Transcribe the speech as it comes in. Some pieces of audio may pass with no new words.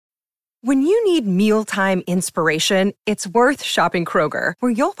When you need mealtime inspiration, it's worth shopping Kroger,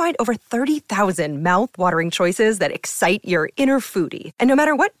 where you'll find over 30,000 mouth-watering choices that excite your inner foodie. And no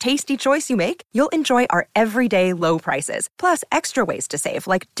matter what tasty choice you make, you'll enjoy our everyday low prices, plus extra ways to save,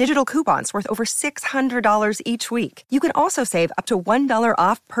 like digital coupons worth over $600 each week. You can also save up to $1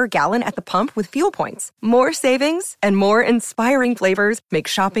 off per gallon at the pump with fuel points. More savings and more inspiring flavors make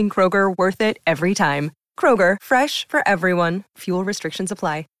shopping Kroger worth it every time. Kroger, fresh for everyone. Fuel restrictions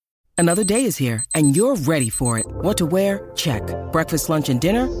apply. Another day is here, and you're ready for it. What to wear? Check. Breakfast, lunch, and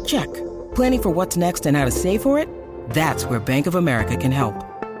dinner? Check. Planning for what's next and how to save for it? That's where Bank of America can help.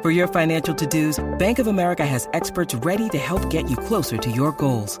 For your financial to-dos, Bank of America has experts ready to help get you closer to your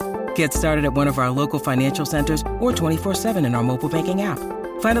goals. Get started at one of our local financial centers or 24/7 in our mobile banking app.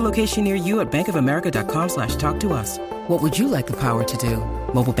 Find a location near you at bankofamerica.com/talktous. What would you like the power to do?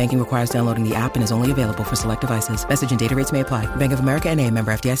 Mobile banking requires downloading the app and is only available for select devices. Message and data rates may apply. Bank of America N.A.,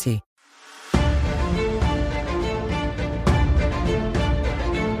 member FDIC.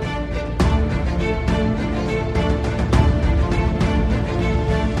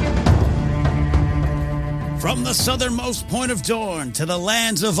 From the southernmost point of Dorne to the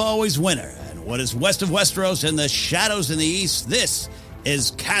lands of always winter and what is west of Westeros and the shadows in the east, this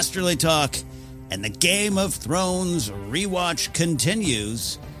is Casterly Talk, and the Game of Thrones rewatch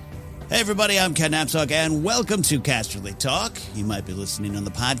continues. Hey everybody, I'm Ken Napzok, and welcome to Casterly Talk. You might be listening on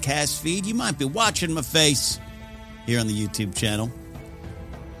the podcast feed. You might be watching my face here on the YouTube channel.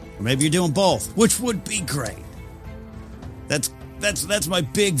 Or maybe you're doing both, which would be great. That's my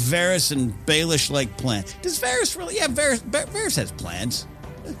big Varys and Baelish-like plan. Does Varys really? Yeah, Varys has plans.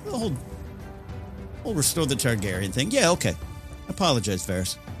 The whole restore the Targaryen thing. Yeah, okay. Apologize,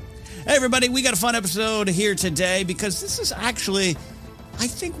 Varys. Hey, everybody, we got a fun episode here today because this is actually, I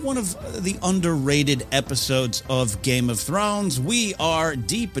think, one of the underrated episodes of Game of Thrones. We are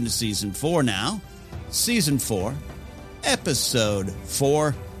deep into Season 4 now. Season 4, Episode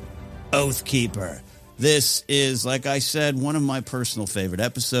 4, Oathkeeper. This is, like I said, one of my personal favorite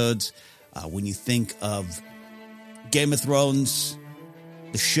episodes. When you think of Game of Thrones,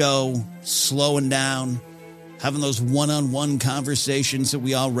 the show, slowing down, having those one-on-one conversations that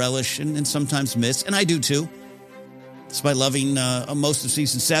we all relish and sometimes miss, and I do too. Despite loving most of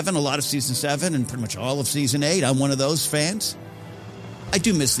Season 7, a lot of Season 7, and pretty much all of Season 8, I'm one of those fans. I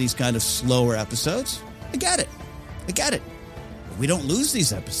do miss these kind of slower episodes. I get it. We don't lose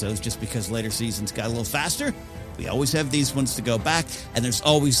these episodes just because later seasons got a little faster. We always have these ones to go back, and there's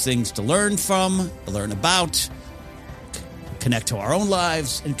always things to learn from, learn about, connect to our own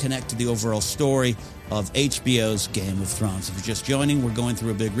lives, and connect to the overall story of HBO's Game of Thrones. If you're just joining, we're going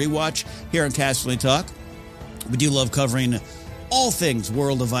through a big rewatch here on Casterly Talk. We do love covering all things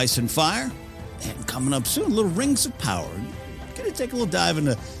World of Ice and Fire, and coming up soon, little Rings of Power. Going to take a little dive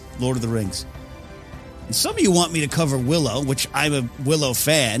into Lord of the Rings. And some of you want me to cover Willow, which I'm a Willow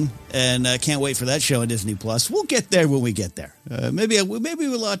fan, and I can't wait for that show on Disney+. We'll get there when we get there. Maybe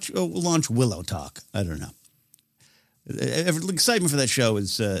we'll launch Willow Talk. I don't know. Excitement for that show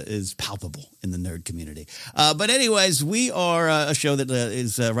is palpable in the nerd community. But anyways, we are a show that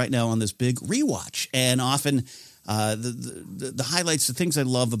is right now on this big rewatch, and often the highlights, the things I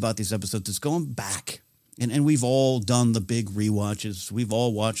love about these episodes is going back. And we've all done the big rewatches. We've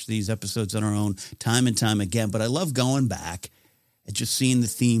all watched these episodes on our own time and time again. But I love going back and just seeing the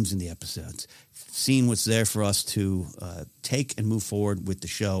themes in the episodes, seeing what's there for us to take and move forward with the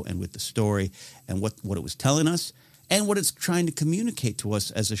show and with the story and what it was telling us and what it's trying to communicate to us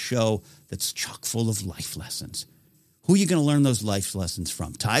as a show that's chock full of life lessons. Who are you going to learn those life lessons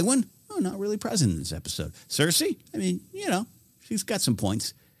from? Tywin? Oh, not really present in this episode. Cersei? I mean, she's got some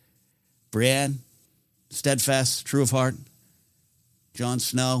points. Brienne? Steadfast, true of heart, Jon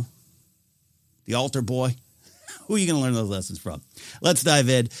Snow, the altar boy. Who are you going to learn those lessons from? Let's dive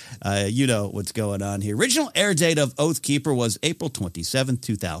in. You know what's going on here. Original air date of Oathkeeper was April 27th,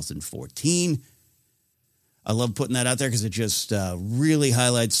 2014. I love putting that out there because it just really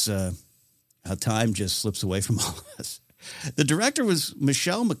highlights how time just slips away from all of us. The director was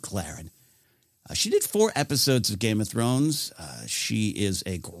Michelle MacLaren. She did 4 episodes of Game of Thrones. She is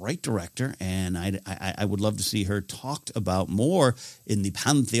a great director, and I would love to see her talked about more in the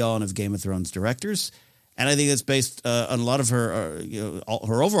pantheon of Game of Thrones directors. And I think that's based on a lot of her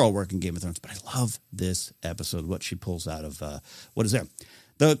her overall work in Game of Thrones. But I love this episode, what she pulls out of what is there.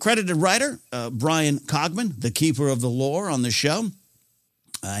 The credited writer, Brian Cogman, the keeper of the lore on the show.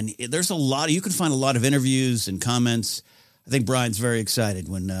 And there's you can find a lot of interviews and comments. I think Brian's very excited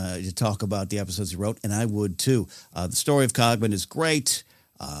when you talk about the episodes he wrote, and I would too. The story of Cogman is great.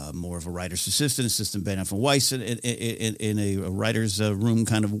 more of a writer's assistant Benioff and Weiss in a writer's room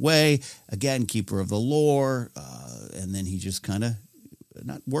kind of way. Again, keeper of the lore. And then he just kind of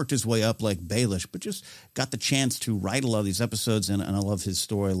not worked his way up like Baelish, but just got the chance to write a lot of these episodes. And I love his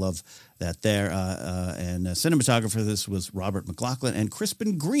story. I love that there. And cinematographer for this was Robert McLaughlin, and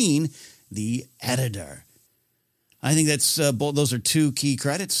Crispin Green, the editor. I think that's those are two key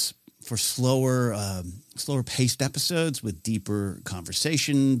credits for slower paced episodes with deeper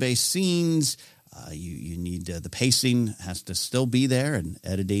conversation-based scenes. You need the pacing has to still be there, and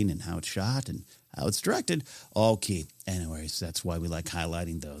editing and how it's shot and how it's directed, all key. Anyways, that's why we like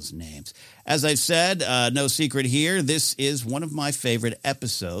highlighting those names. As I said, no secret here, this is one of my favorite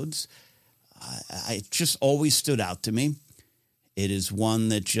episodes. It just always stood out to me. It is one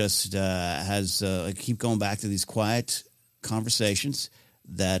that just has, I keep going back to these quiet conversations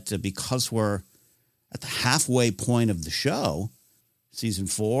that because we're at the halfway point of the show, season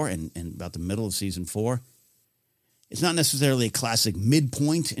 4 and about the middle of season 4, it's not necessarily a classic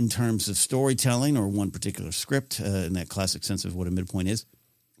midpoint in terms of storytelling or one particular script in that classic sense of what a midpoint is.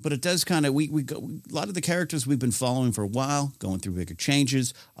 But it does kind of, we go, a lot of the characters we've been following for a while, going through bigger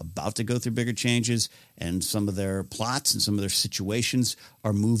changes, about to go through bigger changes, and some of their plots and some of their situations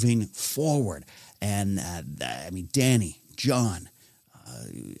are moving forward. And Danny, John,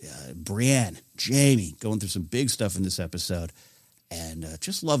 Brienne, Jamie, going through some big stuff in this episode. And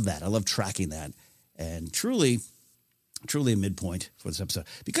just love that. I love tracking that. And truly a midpoint for this episode.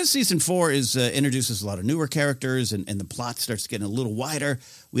 Because season 4 introduces a lot of newer characters and the plot starts getting a little wider,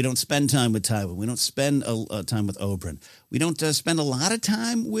 we don't spend time with Tywin. We don't spend time with Oberyn. We don't spend a lot of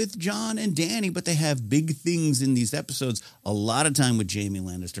time with Jon and Dany, but they have big things in these episodes. A lot of time with Jaime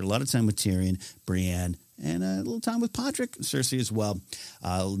Lannister, a lot of time with Tyrion, Brienne, and a little time with Podrick and Cersei as well.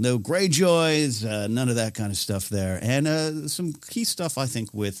 No Greyjoys, none of that kind of stuff there. And some key stuff, I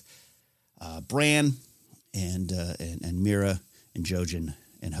think, with Bran and Mira and Jojen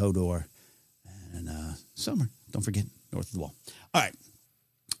and Hodor and Summer. Don't forget, north of the wall. All right.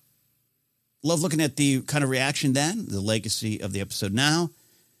 Love looking at the kind of reaction then, the legacy of the episode now,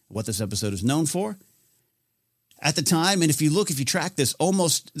 what this episode is known for. At the time, and if you track this,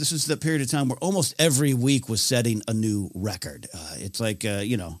 this is the period of time where almost every week was setting a new record. It's like,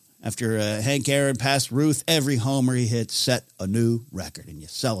 after Hank Aaron passed Ruth, every homer he hit set a new record, and you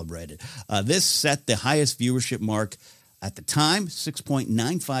celebrated. This set the highest viewership mark at the time,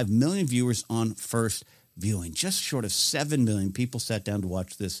 6.95 million viewers on first viewing. Just short of 7 million people sat down to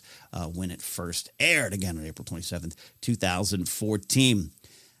watch this when it first aired, again on April 27th, 2014.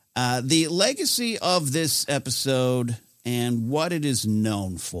 The legacy of this episode and what it is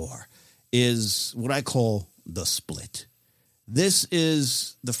known for is what I call the split. This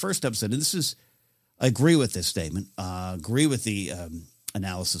is the first episode, and I agree with this statement, agree with the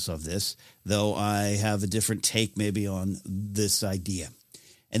analysis of this, though I have a different take maybe on this idea.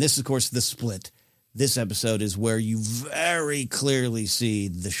 And this, of course, the split. This episode is where you very clearly see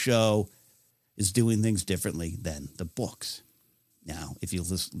the show is doing things differently than the books. Now, if you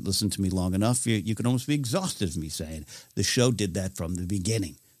listen to me long enough, you can almost be exhausted of me saying the show did that from the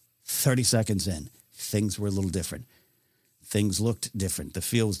beginning. 30 seconds in, things were a little different. Things looked different. The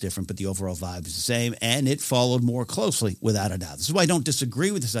feel was different, but the overall vibe is the same, and it followed more closely, without a doubt. This is why I don't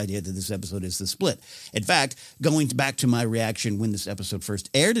disagree with this idea that this episode is the split. In fact, going back to my reaction when this episode first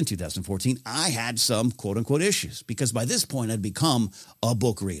aired in 2014, I had some quote-unquote issues, because by this point, I'd become a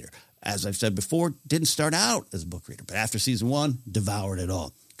book reader. As I've said before, didn't start out as a book reader, but after season 1, devoured it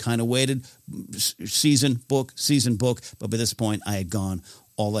all. Kind of waited, season, book, but by this point, I had gone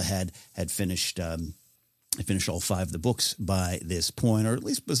all ahead, had finished... I finished all 5 of the books by this point, or at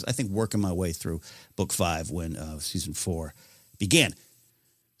least was, I think, working my way through book 5 when season 4 began.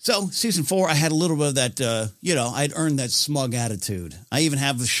 So season 4, I had a little bit of that, I'd earned that smug attitude. I even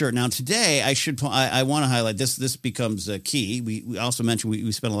have the shirt. Now today, I want to highlight this. This becomes key. We also mentioned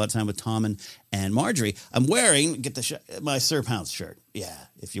we spent a lot of time with Tom and Marjorie. I'm wearing, my Sir Pounce shirt. Yeah,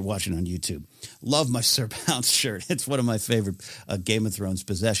 if you're watching on YouTube. Love my Sir Pounce shirt. It's one of my favorite Game of Thrones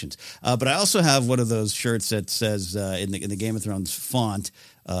possessions. But I also have one of those shirts that says in the Game of Thrones font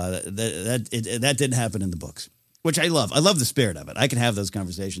that didn't happen in the books. Which I love. I love the spirit of it. I can have those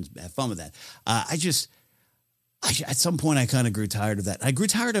conversations, have fun with that. At some point, I kind of grew tired of that. I grew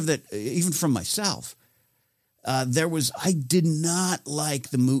tired of that even from myself. I did not like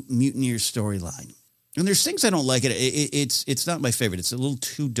the Mutineers storyline. And there's things I don't like. It's not my favorite. It's a little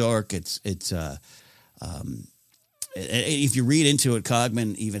too dark. It's if you read into it,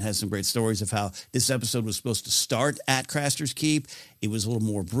 Cogman even has some great stories of how this episode was supposed to start at Craster's Keep. It was a little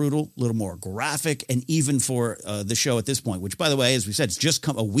more brutal, a little more graphic, and even for the show at this point, which, by the way, as we said, it's just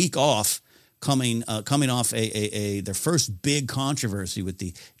come a week off, coming off their first big controversy with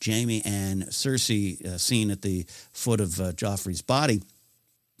the Jaime and Cersei scene at the foot of Joffrey's body.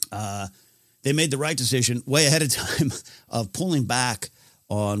 They made the right decision way ahead of time of pulling back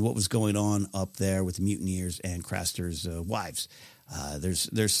on what was going on up there with the mutineers and Craster's wives.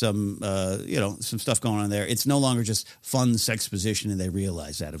 There's some some stuff going on there. It's no longer just fun sexposition, and they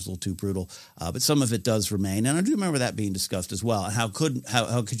realize that it was a little too brutal. But some of it does remain, and I do remember that being discussed as well. And how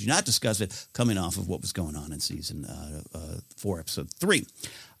could you not discuss it coming off of what was going on in season 4, episode 3?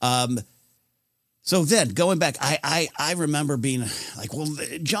 So then, going back, I remember being like, well,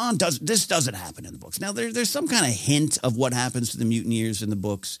 this doesn't happen in the books. Now, there's some kind of hint of what happens to the mutineers in the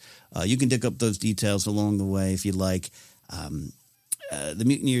books. You can dig up those details along the way if you like. The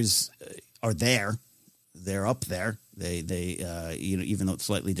mutineers are there. They're up there. They even though it's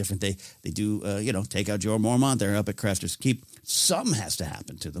slightly different, they do, take out Jorah Mormont. They're up at Craster's Keep. Something has to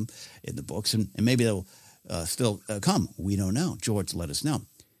happen to them in the books, and maybe they'll still come. We don't know. George let us know.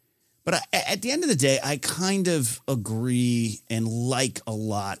 But at the end of the day, I kind of agree and like a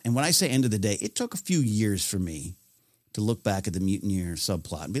lot. And when I say end of the day, it took a few years for me to look back at the mutineer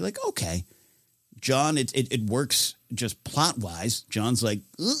subplot and be like, okay, Jon, it works just plot-wise. Jon's like,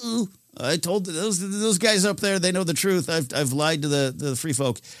 I told those guys up there, they know the truth. I've lied to the free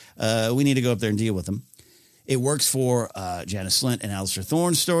folk. We need to go up there and deal with them. It works for Janos Slynt and Alistair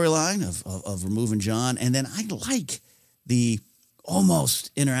Thorne's storyline of removing Jon. And then I like the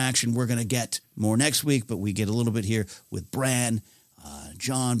almost interaction we're going to get more next week, but we get a little bit here with Bran,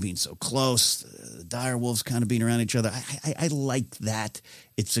 Jon being so close, the dire wolves kind of being around each other. I like that.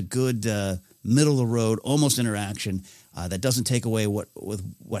 It's a good middle of the road, almost interaction that doesn't take away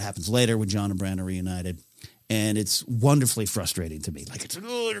what happens later when Jon and Bran are reunited. And it's wonderfully frustrating to me. Like,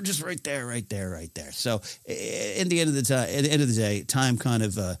 they're just right there. So at the end of the day, time kind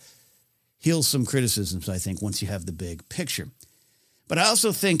of heals some criticisms, I think, once you have the big picture. But I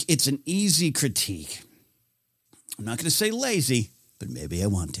also think it's an easy critique. I'm not going to say lazy, but maybe I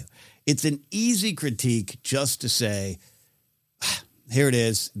want to. It's an easy critique just to say, here it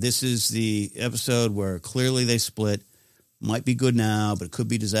is. This is the episode where clearly they split. Might be good now, but it could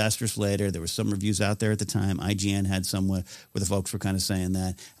be disastrous later. There were some reviews out there at the time. IGN had some where the folks were kind of saying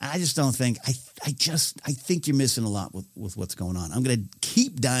that. I just don't think, I think you're missing a lot with what's going on. I'm going to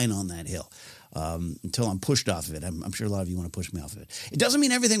keep dying on that hill until I'm pushed off of it. I'm sure a lot of you want to push me off of it. It doesn't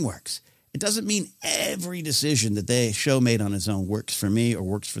mean everything works. It doesn't mean every decision that the show made on its own works for me or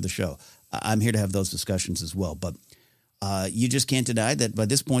works for the show. I'm here to have those discussions as well. But you just can't deny that by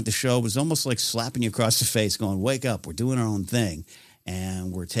this point, the show was almost like slapping you across the face going, wake up, we're doing our own thing.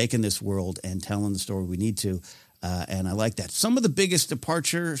 And we're taking this world and telling the story we need to. And I like that. Some of the biggest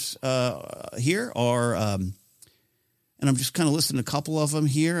departures here are... and I'm just kind of listing a couple of them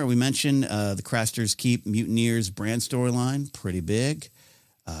here. We mentioned the Craster's Keep Mutineers Bran storyline, pretty big.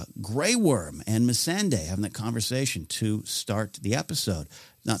 Grey Worm and Missandei having that conversation to start the episode.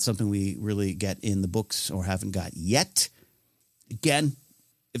 Not something we really get in the books or haven't got yet. Again,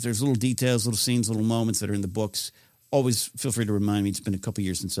 if there's little details, little scenes, little moments that are in the books, always feel free to remind me. It's been a couple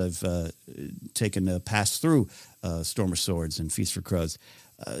years since I've taken a pass through Storm of Swords and Feast for Crows.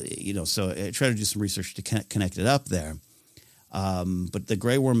 So I try to do some research to connect it up there. But the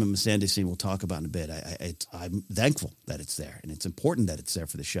Grey Worm and Missandei scene we'll talk about in a bit. I'm thankful that it's there, and it's important that it's there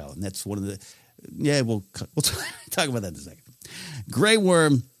for the show. And that's one of the we'll talk about that in a second. Grey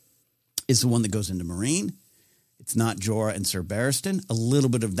Worm is the one that goes into Meereen. It's not Jorah and Ser Barristan. A little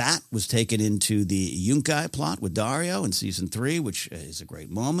bit of that was taken into the Yunkai plot with Daario in season 3, which is a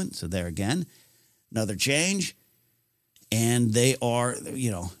great moment. So there again, another change. And they are,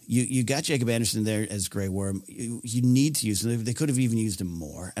 you got Jacob Anderson there as Grey Worm. You need to use him. They could have even used him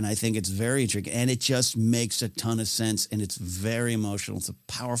more. And I think it's very tricky. And it just makes a ton of sense. And it's very emotional. It's a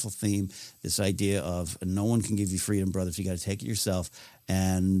powerful theme, this idea of no one can give you freedom, brothers. You got to take it yourself.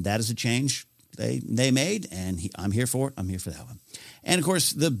 And that is a change they made. And I'm here for it. I'm here for that one. And, of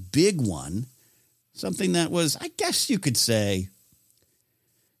course, the big one, something that was, I guess you could say,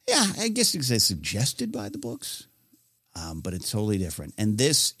 suggested by the books. But it's totally different. And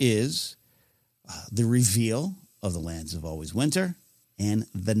this is the reveal of the Lands of Always Winter and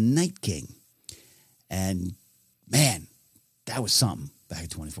the Night King. And, man, that was something back in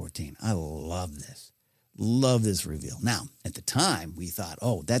 2014. I love this. Love this reveal. Now, at the time, we thought,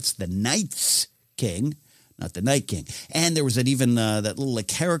 that's the Night's King, not the Night King. And there was that little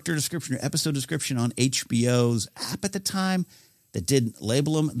character description or episode description on HBO's app at the time that did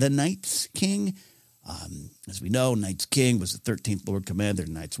label him the Night's King. As we know, Night's King was the 13th Lord Commander of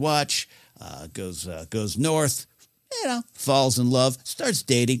Night's Watch, goes north, falls in love, starts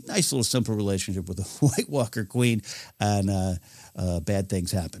dating, nice little simple relationship with a White Walker queen, and bad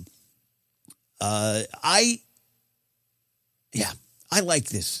things happen. I like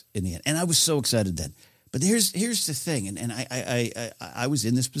this in the end, and I was so excited then. But here's the thing, and I was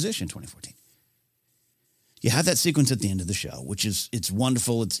in this position in 2014. You have that sequence at the end of the show, which it's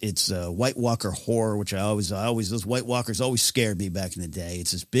wonderful. It's White Walker horror, which I always those White Walkers always scared me back in the day.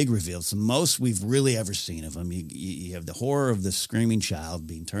 It's this big reveal. It's the most we've really ever seen of them. You have the horror of the screaming child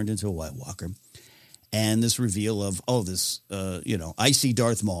being turned into a White Walker, and this reveal of this icy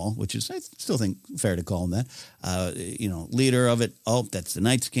Darth Maul, which is I still think fair to call him that. Leader of it. Oh, that's the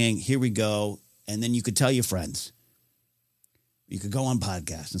Night's King. Here we go, and then you could tell your friends. You could go on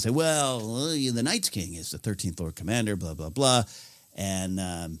podcasts and say, well, the Night's King is the 13th Lord Commander, blah, blah, blah.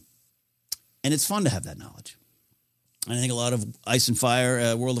 And it's fun to have that knowledge. And I think a lot of Ice and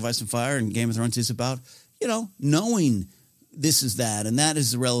Fire, World of Ice and Fire and Game of Thrones is about, knowing this is that and that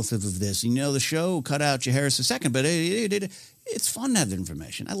is the relative of this. And, the show cut out Jaehaerys a second, but it's fun to have that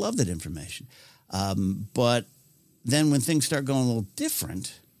information. I love that information. But then when things start going a little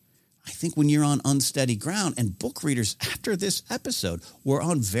different, I think when you're on unsteady ground, and book readers after this episode were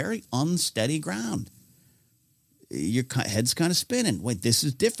on very unsteady ground, your head's kind of spinning. Wait, this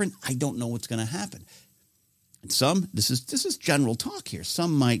is different. I don't know what's going to happen. And this is general talk here.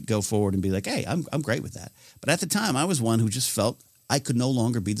 Some might go forward and be like, hey, I'm great with that. But at the time, I was one who just felt I could no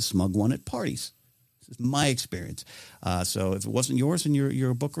longer be the smug one at parties. This is my experience. So if it wasn't yours and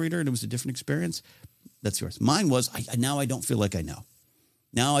you're a book reader and it was a different experience, that's yours. Mine was, now I don't feel like I know.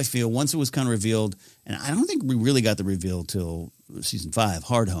 Now I feel once it was kind of revealed, and I don't think we really got the reveal till season 5,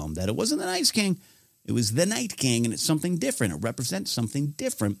 Hard Home, that it wasn't the Night's King. It was the Night King, and it's something different. It represents something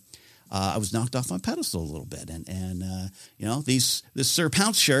different. I was knocked off my pedestal a little bit. And this Sir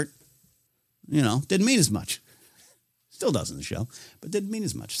Pounce shirt, didn't mean as much. Still does in the show, but didn't mean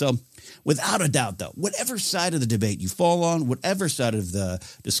as much. So without a doubt, though, whatever side of the debate you fall on, whatever side of the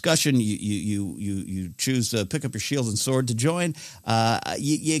discussion you choose to pick up your shield and sword to join,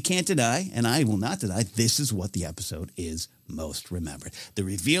 you can't deny, and I will not deny, this is what the episode is most remembered. The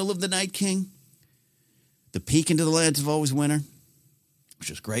reveal of the Night King, the peek into the lands of Always Winter,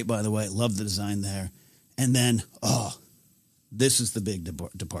 which is great, by the way. Love the design there. And then, this is the big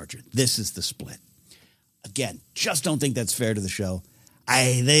departure. This is the split. Again, just don't think that's fair to the show.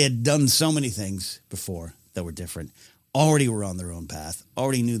 They had done so many things before that were different. Already were on their own path.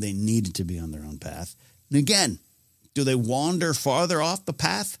 Already knew they needed to be on their own path. And again, do they wander farther off the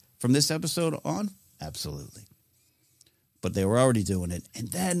path from this episode on? Absolutely. But they were already doing it. And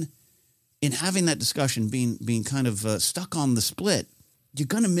then in having that discussion, being kind of stuck on the split, you're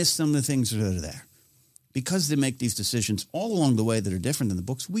going to miss some of the things that are there. Because they make these decisions all along the way that are different than the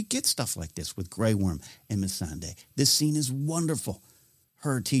books, we get stuff like this with Grey Worm and Missandei. This scene is wonderful.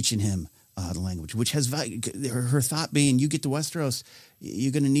 Her teaching him the language, which has value. Her thought being, you get to Westeros,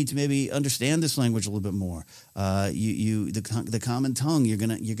 you're going to need to maybe understand this language a little bit more. The common tongue, you're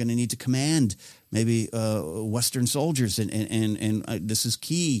going to need to command maybe Western soldiers, and this is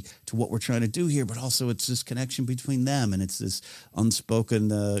key to what we're trying to do here. But also, it's this connection between them, and it's this unspoken,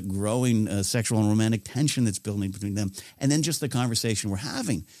 growing sexual and romantic tension that's building between them, and then just the conversation we're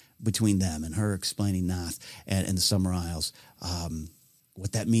having between them and her explaining Nath and the Summer Isles.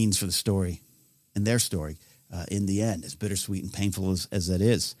 What that means for the story and their story in the end, as bittersweet and painful as that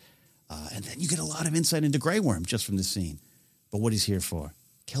is. And then you get a lot of insight into Grey Worm just from this scene. But what he's here for,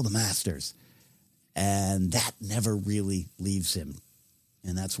 kill the Masters. And that never really leaves him.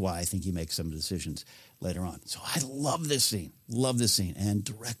 And that's why I think he makes some decisions later on. So I love this scene. And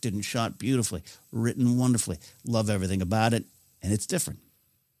directed and shot beautifully, written wonderfully. Love everything about it. And it's different.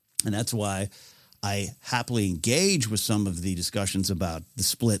 And that's why I happily engage with some of the discussions about the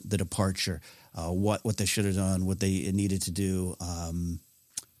split, the departure, what they should have done, what they needed to do.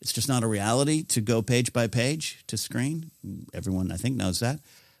 It's just not a reality to go page by page to screen. Everyone, I think, knows that.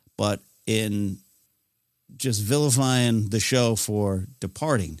 But in just vilifying the show for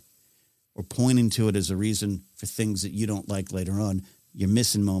departing or pointing to it as a reason for things that you don't like later on, you're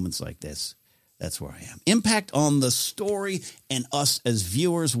missing moments like this. That's where I am. Impact on the story and us as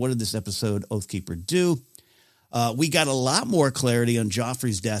viewers. What did this episode, Oathkeeper, do? We got a lot more clarity on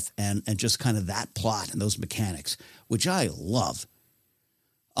Joffrey's death and just kind of that plot and those mechanics, which I love.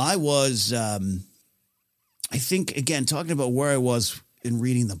 I was, I think, again, talking about where I was in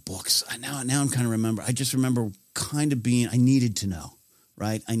reading the books, now I'm kind of remember. I just remember kind of being. I needed to know,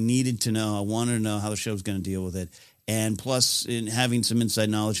 right? I needed to know. I wanted to know how the show was going to deal with it, and plus, in having some inside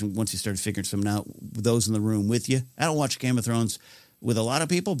knowledge. And once you started figuring something out, those in the room with you. I don't watch Game of Thrones with a lot of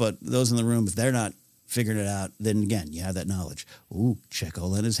people, but those in the room, if they're not figuring it out, then again, you have that knowledge. Ooh, check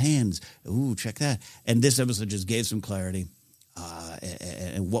Olenna's hands. Ooh, check that. And this episode just gave some clarity.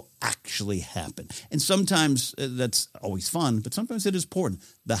 And what actually happened. And sometimes that's always fun, but sometimes it is important.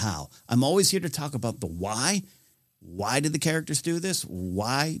 The how. I'm always here to talk about the why. Why did the characters do this?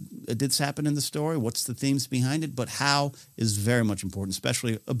 Why did this happen in the story? What's the themes behind it? But how is very much important,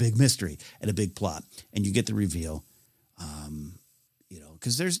 especially a big mystery and a big plot. And you get the reveal.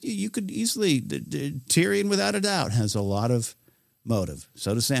 Because you could easily, Tyrion without a doubt has a lot of motive.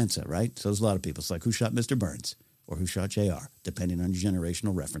 So does Sansa, right? So does a lot of people. It's like, who shot Mr. Burns? Or who shot JR, depending on your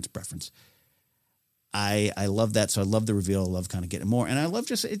generational reference preference. I love that, so I love the reveal. I love kind of getting more. And I love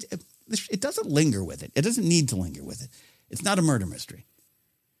just, it doesn't linger with it. It doesn't need to linger with it. It's not a murder mystery.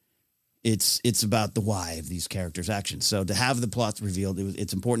 It's about the why of these characters' actions. So to have the plots revealed,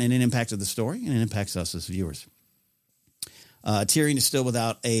 it's important, and it impacted the story, and it impacts us as viewers. Tyrion is still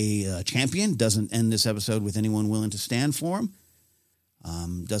without a champion. Doesn't end this episode with anyone willing to stand for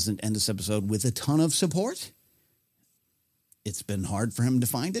him. Doesn't end this episode with a ton of support. It's been hard for him to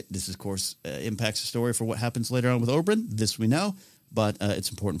find it. This, of course, impacts the story for what happens later on with Oberyn. This we know, but it's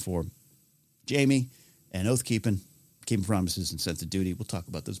important for Jaime and oath-keeping, keeping promises, and sense of duty. We'll talk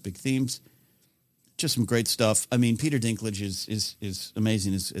about those big themes. Just some great stuff. I mean, Peter Dinklage is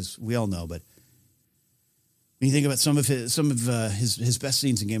amazing, as we all know, but when you think about some of his best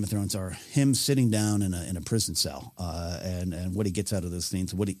scenes in Game of Thrones are him sitting down in a prison cell, and what he gets out of those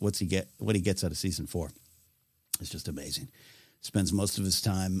scenes, what he gets out of season 4. It's just amazing. Spends most of his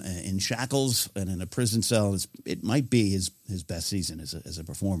time in shackles and in a prison cell. It might be his best season as a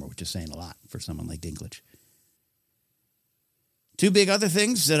performer, which is saying a lot for someone like Dinklage. Two big other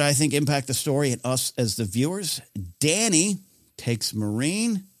things that I think impact the story and us as the viewers. Dany takes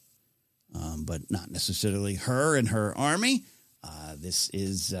Meereen, but not necessarily her and her army. This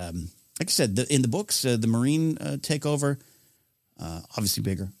is, like I said, in the books, the Meereen takeover. Obviously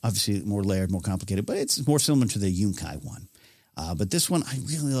bigger, obviously more layered, more complicated, but it's more similar to the Yunkai one. But this one, I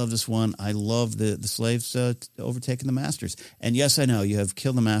really love this one. I love the slaves overtaking the masters. And yes, I know you have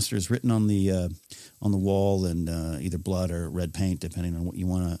 "Kill the Masters" written on the wall and either blood or red paint, depending on what you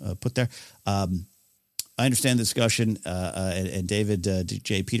want to put there. I understand the discussion, and David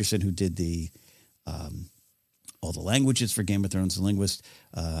J. Peterson, who did all the languages for Game of Thrones, the linguist,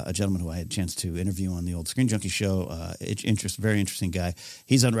 a gentleman who I had a chance to interview on the old Screen Junkie show, very interesting guy.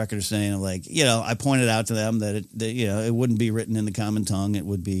 He's on record as saying, like, I pointed out to them that it wouldn't be written in the common tongue. It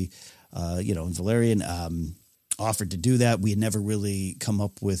would be, in Valyrian. Offered to do that. We had never really come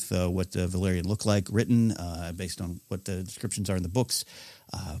up with what Valyrian looked like written based on what the descriptions are in the books.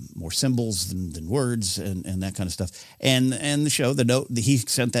 More symbols than words and that kind of stuff. And the show, the note, he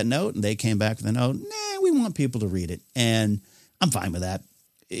sent that note and they came back with a note. We want people to read it. And I'm fine with that.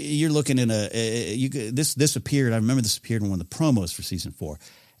 You're looking in this appeared. I remember this appeared in one of the promos for season 4,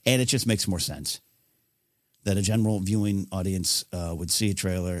 and it just makes more sense that a general viewing audience would see a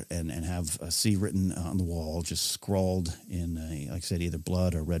trailer and have "see" written on the wall, just scrawled in, like I said, either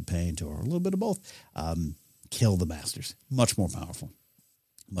blood or red paint or a little bit of both. Kill the masters. Much more powerful.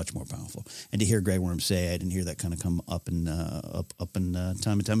 Much more powerful. And to hear Grey Worm say, I didn't hear that kind of come up and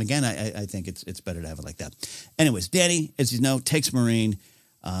time and time again. I think it's better to have it like that. Anyways, Dany, as you know, takes Meereen,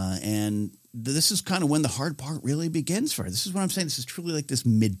 and this is kind of when the hard part really begins for her. This is what I'm saying. This is truly like this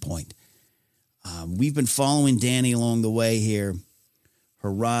midpoint. We've been following Dany along the way here.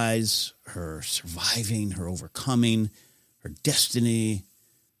 Her rise, her surviving, her overcoming, her destiny,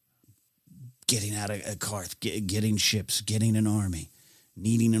 getting out of Karth, getting ships, getting an army.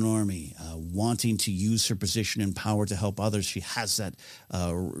 Needing an army, wanting to use her position and power to help others. She has that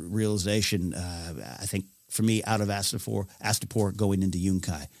realization, I think, for me, out of Astapor going into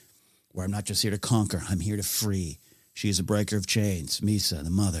Yunkai, where I'm not just here to conquer, I'm here to free. She is a breaker of chains, Misa, the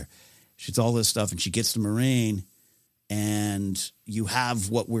mother. She's all this stuff, and she gets to Meereen, and you have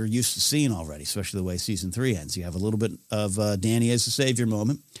what we're used to seeing already, especially the way season 3 ends. You have a little bit of Dany as the savior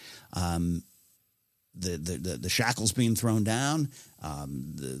moment. The shackles being thrown down.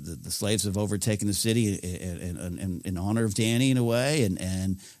 The slaves have overtaken the city in honor of Dany in a way,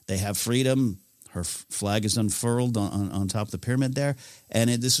 and they have freedom. Her flag is unfurled on top of the pyramid there, and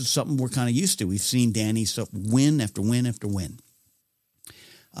this is something we're kind of used to. We've seen Dany win after win after win.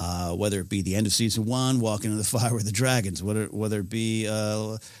 Whether it be the end of season 1, walking in the fire with the dragons, whether it be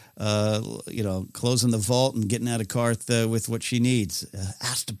closing the vault and getting out of Karth with what she needs,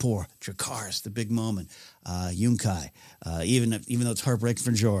 Astapor, Dracarys, the big moment, Yunkai, even though it's heartbreaking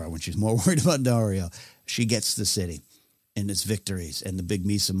for Jorah when she's more worried about Dario, she gets the city and its victories and the big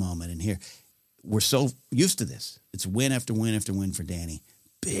Misa moment. And here we're so used to this. It's win after win after win for Dany.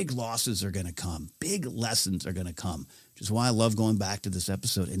 Big losses are going to come. Big lessons are going to come, which is why I love going back to this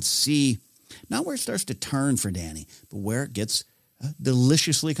episode and see not where it starts to turn for Dany, but where it gets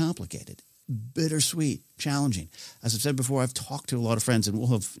deliciously complicated, bittersweet, challenging. As I've said before, I've talked to a lot of friends, and we'll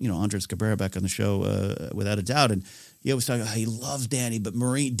have Andres Cabrera back on the show without a doubt. And he always talks about how he loves Dany, but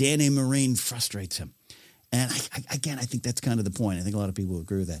Dany Marine frustrates him. And I think that's kind of the point. I think a lot of people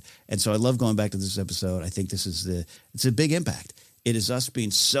agree with that. And so I love going back to this episode. I think it's a big impact. It is us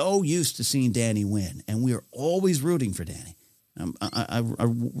being so used to seeing Dany win, and we are always rooting for Dany. I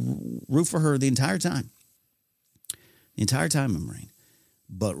root for her the entire time in Marine.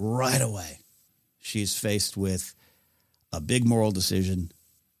 But right away, she's faced with a big moral decision.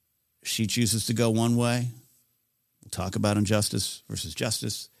 She chooses to go one way. We'll talk about injustice versus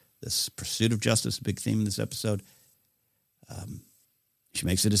justice, this pursuit of justice, a big theme in this episode. She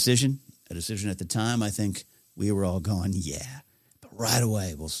makes a decision at the time. I think we were all going, yeah. Right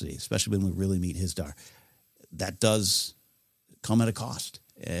away, we'll see, especially when we really meet Hizdar. That does come at a cost.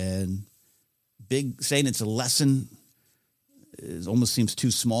 And saying it's a lesson almost seems too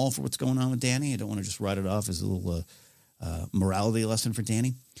small for what's going on with Dany. I don't want to just write it off as a little morality lesson for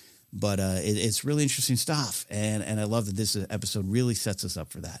Dany. But it's really interesting stuff. And I love that this episode really sets us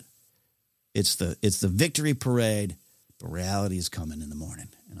up for that. It's the victory parade, but reality is coming in the morning.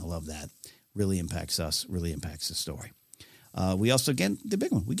 And I love that. Really impacts us, really impacts the story. We also, again, the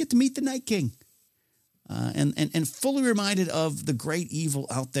big one, we get to meet the Night King and fully reminded of the great evil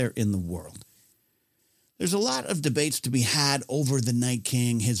out there in the world. There's a lot of debates to be had over the Night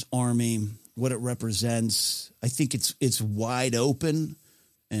King, his army, what it represents. I think it's wide open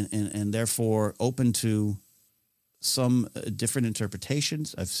and therefore open to some different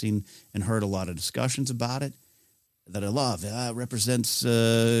interpretations. I've seen and heard a lot of discussions about it that I love. It represents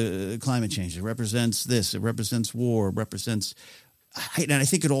climate change. It represents this. It represents war. It represents... And I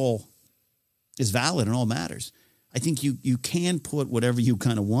think it all is valid and all matters. I think you can put whatever you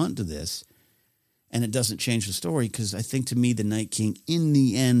kind of want to this, and it doesn't change the story, because I think to me the Night King in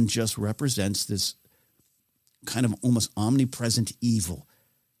the end just represents this kind of almost omnipresent evil,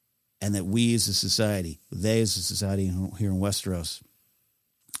 and that we as a society, they as a society here in Westeros,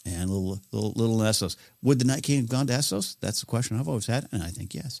 and little Essos. Would the Night King have gone to Essos? That's the question I've always had, and I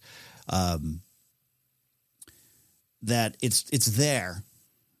think yes. That it's there,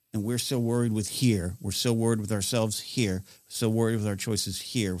 and we're so worried with here. We're so worried with ourselves here. So worried with our choices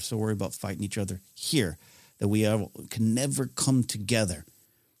here. We're so worried about fighting each other here that we can never come together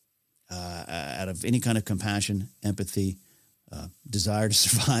out of any kind of compassion, empathy, desire to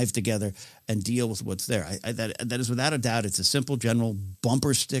survive together and deal with what's there. That is without a doubt, it's a simple, general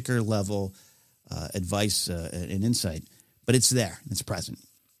bumper sticker level advice and insight, but it's there, it's present.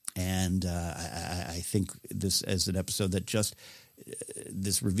 And I think this as an episode that just,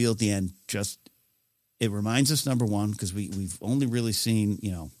 this reveal at the end, just, it reminds us, number one, because we've only really seen,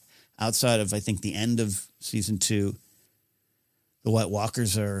 outside of, I think, the end of season 2, the White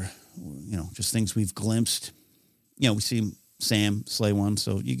Walkers are, just things we've glimpsed. We see Sam slay one,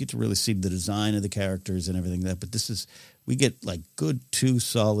 so you get to really see the design of the characters and everything that. But we get like good 2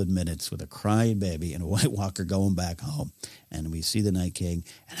 solid minutes with a crying baby and a White Walker going back home, and we see the Night King.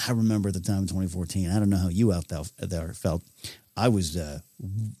 And I remember the time in 2014. I don't know how you out there felt. I was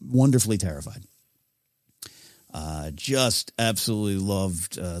wonderfully terrified. Just absolutely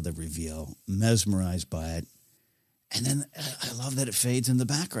loved the reveal, mesmerized by it, and then I love that it fades in the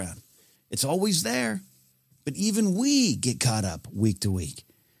background. It's always there. But even we get caught up week to week.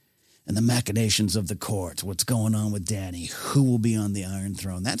 And the machinations of the courts, what's going on with Dany, who will be on the Iron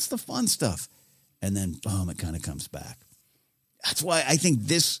Throne. That's the fun stuff. And then, boom, it kind of comes back. That's why I think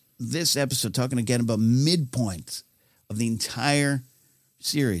this episode, talking again about midpoints of the entire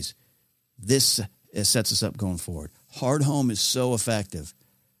series, this sets us up going forward. Hardhome is so effective.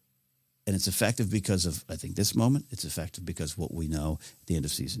 And it's effective because of, I think, this moment. It's effective because what we know at the end of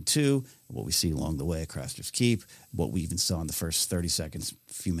season 2, what we see along the way at Craster's Keep, what we even saw in the first 30 seconds,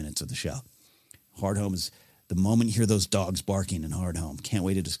 few minutes of the show. Hardhome is the moment you hear those dogs barking in Hardhome. Can't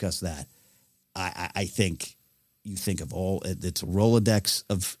wait to discuss that. I think you think of it's a Rolodex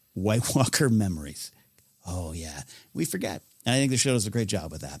of White Walker memories. Oh, yeah. We forget. And I think the show does a great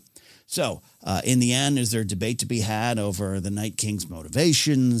job with that. So, in the end, is there a debate to be had over the Night King's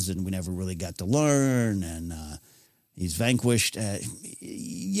motivations, and we never really got to learn, and he's vanquished?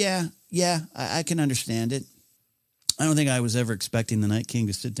 Yeah, I can understand it. I don't think I was ever expecting the Night King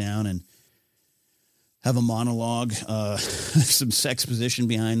to sit down and have a monologue, some exposition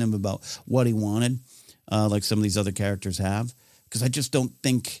behind him about what he wanted, like some of these other characters have, because I just don't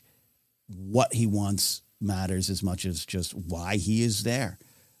think what he wants matters as much as just why he is there.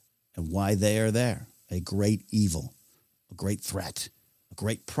 And why they are there. A great evil, a great threat, a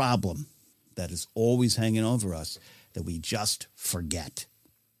great problem that is always hanging over us that we just forget.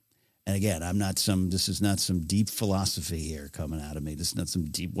 And again, this is not some deep philosophy here coming out of me. This is not some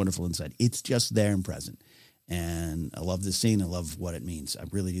deep, wonderful insight. It's just there and present. And I love this scene. I love what it means. I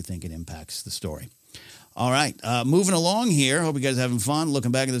really do think it impacts the story. All right, moving along here. Hope you guys are having fun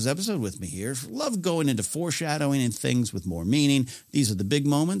looking back at this episode with me here. Love going into foreshadowing and things with more meaning. These are the big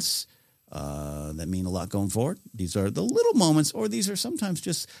moments that mean a lot going forward. These are the little moments, or these are sometimes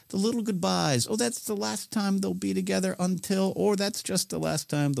just the little goodbyes. Oh, that's the last time they'll be together or that's just the last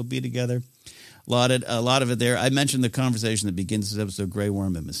time they'll be together. A lot of it there. I mentioned the conversation that begins this episode, Grey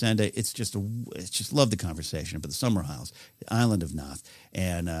Worm and Missandei. It's just love the conversation about the Summer Isles, the island of Noth,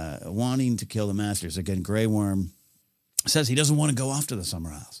 and wanting to kill the Masters. Again, Grey Worm says he doesn't want to go off to the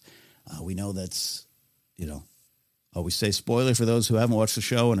Summer Isles. We know that's, always say spoiler for those who haven't watched the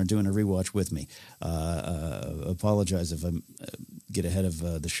show and are doing a rewatch with me. Apologize if I get ahead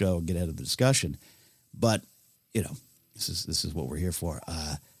of the show, get ahead of the discussion, but this is what we're here for.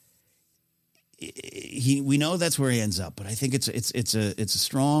 We know that's where he ends up, but I think it's a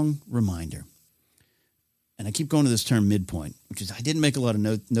strong reminder. And I keep going to this term midpoint, which is I didn't make a lot of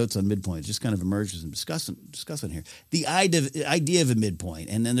notes on midpoint. It just kind of emerges and discussing here. The idea of a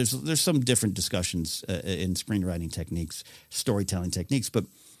midpoint, and then there's some different discussions in screenwriting techniques, storytelling techniques, but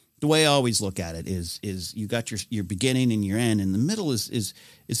the way I always look at it is you got your beginning and your end, and the middle is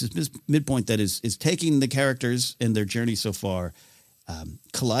this midpoint that is taking the characters and their journey so far,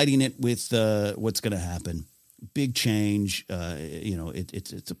 colliding it with what's going to happen. Big change,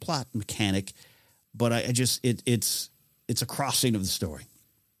 it's a plot mechanic, but it's a crossing of the story.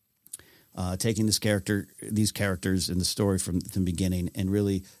 Taking these characters in the story from the beginning and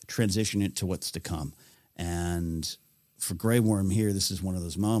really transition it to what's to come. And for Grey Worm here, this is one of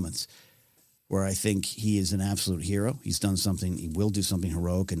those moments where I think he is an absolute hero. He will do something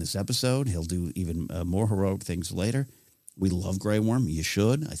heroic in this episode. He'll do even more heroic things later. We love Grey Worm. You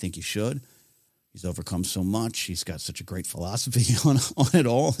should. I think you should. He's overcome so much. He's got such a great philosophy on it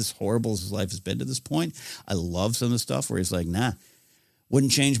all, as horrible as his life has been to this point. I love some of the stuff where he's like,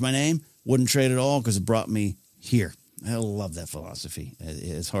 wouldn't change my name, wouldn't trade it all because it brought me here. I love that philosophy.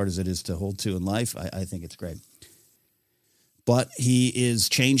 As hard as it is to hold to in life, I think it's great. But he is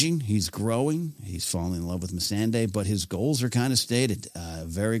changing. He's growing. He's falling in love with Missandei, but his goals are kind of stated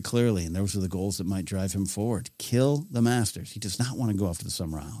very clearly, and those are the goals that might drive him forward. Kill the Masters. He does not want to go off to the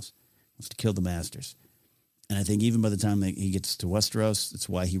Summer Isles. He wants to kill the Masters. And I think even by the time that he gets to Westeros, that's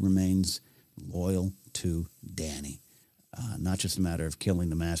why he remains loyal to Dany. Not just a matter of killing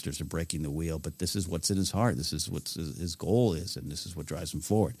the Masters or breaking the wheel, but this is what's in his heart. This is what his goal is, and this is what drives him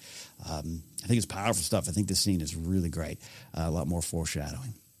forward. I think it's powerful stuff. I think this scene is really great. A lot more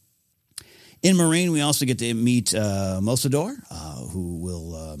foreshadowing. In Meereen, we also get to meet Mosador, who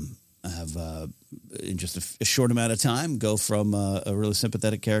will have, in just a short amount of time, go from a really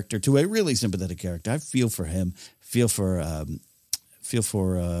sympathetic character to a really sympathetic character. I feel for him, feel for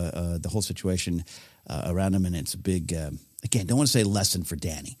the whole situation around him, and it's a big, again, don't want to say lesson for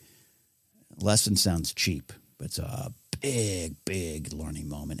Dany. Lesson sounds cheap, but it's a big learning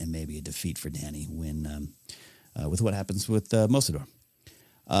moment and maybe a defeat for Dany with what happens with Mosador.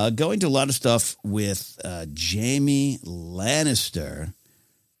 Going to a lot of stuff with Jaime Lannister.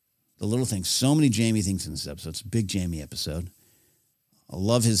 The little things, so many Jaime things in this episode. It's a big Jaime episode. I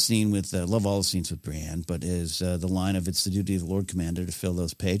love his scene love all the scenes with Brienne, but is the line of "It's the duty of the Lord Commander to fill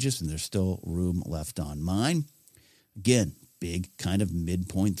those pages, and there's still room left on mine." Again, big kind of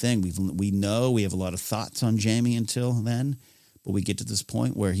midpoint thing. We know we have a lot of thoughts on Jaime until then, but we get to this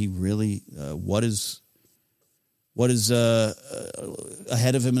point where he really what is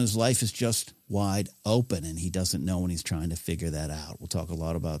ahead of him in his life is just wide open, and he doesn't know, and he's trying to figure that out. We'll talk a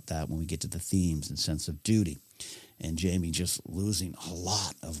lot about that when we get to the themes and sense of duty. And Jaime just losing a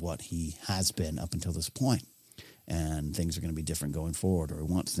lot of what he has been up until this point. And things are going to be different going forward, or he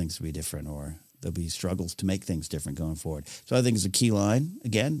wants things to be different, or there'll be struggles to make things different going forward. So I think it's a key line.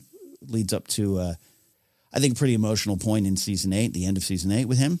 Again, leads up to, I think, a pretty emotional point in Season 8, the end of Season 8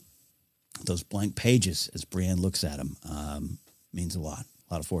 with him. those blank pages as Brienne looks at him means a lot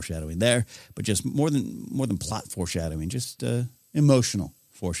of foreshadowing there, but just more than plot foreshadowing, just emotional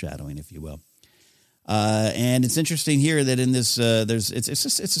foreshadowing, if you will. And it's interesting here that in this, it's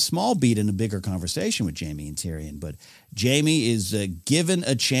a small beat in a bigger conversation with Jaime and Tyrion, but Jaime is given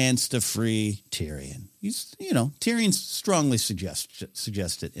a chance to free Tyrion. Tyrion strongly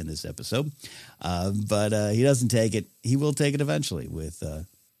suggests it in this episode, but he doesn't take it. He will take it eventually with,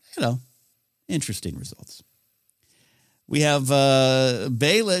 interesting results. We have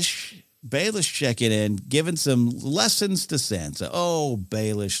Baelish checking in, giving some lessons to Sansa. Oh,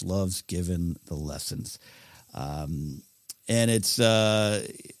 Baelish loves giving the lessons. And it's, I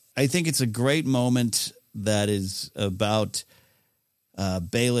think it's a great moment that is about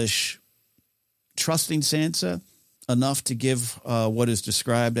Baelish trusting Sansa enough to give what is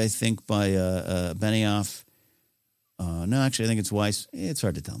described, I think, by Benioff. No, actually, I think it's Weiss. It's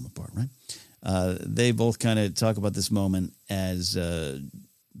hard to tell them apart, right? They both kind of talk about this moment as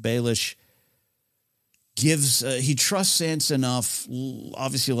Baelish gives, he trusts Sansa enough,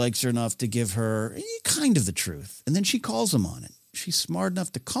 obviously likes her enough to give her kind of the truth. And then she calls him on it. She's smart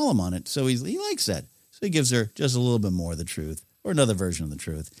enough to call him on it. So he likes that. So he gives her just a little bit more of the truth or another version of the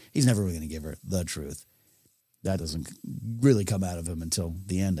truth. He's never really going to give her the truth. That doesn't really come out of him until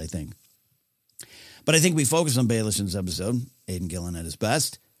the end, I think. But I think we focus on Baelish in this episode. Aidan Gillen at his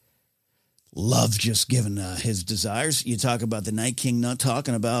best. Love just giving his desires. You talk about the Night King not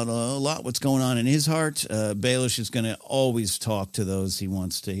talking about a lot what's going on in his heart. Baelish is going to always talk to those he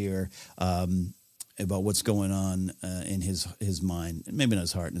wants to hear about what's going on in his mind. Maybe not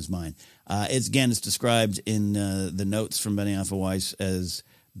his heart, in his mind. It's described in the notes from Benioff and Weiss as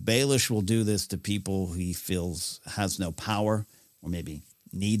Baelish will do this to people he feels has no power or maybe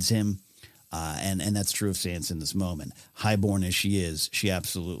needs him. And that's true of Sansa in this moment. Highborn as she is, she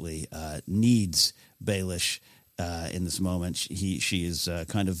absolutely needs Baelish in this moment. She is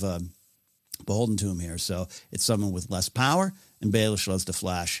kind of beholden to him here. So it's someone with less power, and Baelish loves to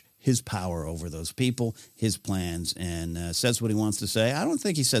flash his power over those people, his plans, and says what he wants to say. I don't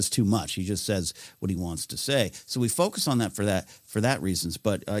think he says too much. He just says what he wants to say. So we focus on that for that reasons.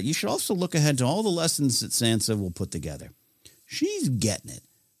 But you should also look ahead to all the lessons that Sansa will put together. She's getting it.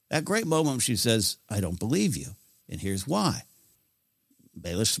 That great moment she says, "I don't believe you, and here's why."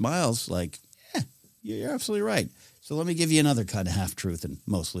 Baelish smiles like, "Yeah, you're absolutely right. So let me give you another kind of half-truth and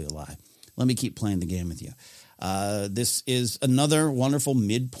mostly a lie. Let me keep playing the game with you." This is another wonderful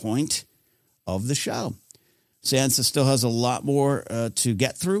midpoint of the show. Sansa still has a lot more to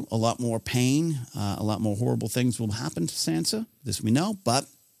get through, a lot more pain, a lot more horrible things will happen to Sansa. This we know, but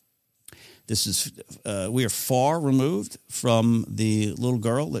this is we are far removed from the little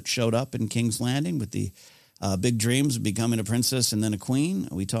girl that showed up in King's Landing with the big dreams of becoming a princess and then a queen.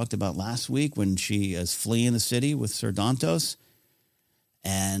 We talked about last week when she is fleeing the city with Ser Dantos,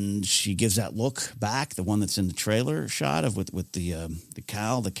 and she gives that look back, the one that's in the trailer shot of with the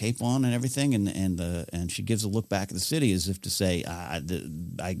cowl, the cape on, and everything, and she gives a look back at the city as if to say,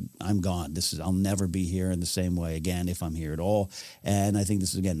 "I'm gone. I'll never be here in the same way again if I'm here at all." And I think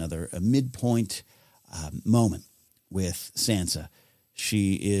this is again another midpoint moment with Sansa.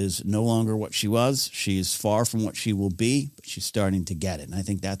 She is no longer what she was. She is far from what she will be, but she's starting to get it. And I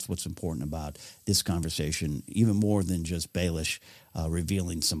think that's what's important about this conversation, even more than just Baelish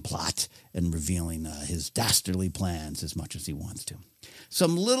revealing some plot and revealing his dastardly plans as much as he wants to.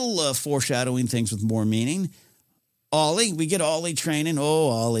 Some little foreshadowing things with more meaning. Ollie, we get Ollie training. Oh,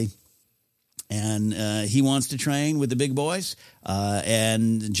 Ollie. And he wants to train with the big boys.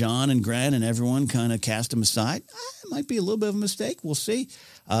 And John and Gran and everyone kind of cast him aside. It might be a little bit of a mistake. We'll see.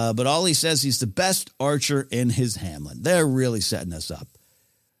 But Ollie says he's the best archer in his hamlet. They're really setting us up.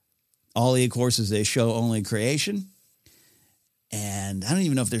 Ollie, of course, is a show-only creation. And I don't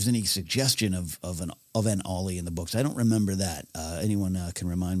even know if there's any suggestion of an Ollie in the books. I don't remember that. Anyone can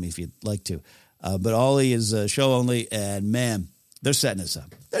remind me if you'd like to. But Ollie is show-only, and man, they're setting us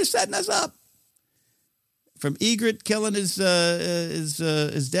up. They're setting us up. From Ygritte killing his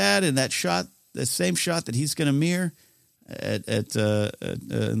dad in that shot, the same shot that he's going to mirror in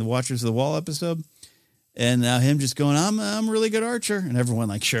the Watchers of the Wall episode, and now him just going, I'm a really good archer, and everyone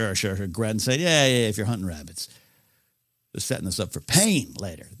like, sure. Gren said, yeah, if you're hunting rabbits. They're setting us up for pain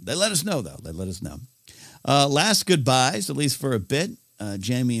later. They let us know, though. They let us know. Last goodbyes, at least for a bit.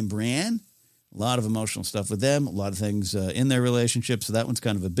 Jaime and Brienne. A lot of emotional stuff with them, a lot of things in their relationship, so that one's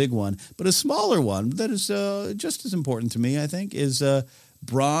kind of a big one. But a smaller one that is just as important to me, I think, is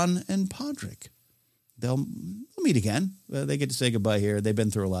Bronn and Podrick. they'll meet again. They get to say goodbye here. They've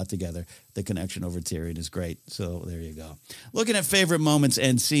been through a lot together. The connection over Tyrion is great. So there you go. Looking at favorite moments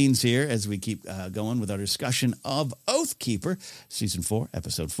and scenes here as we keep going with our discussion of Oathkeeper, Season 4,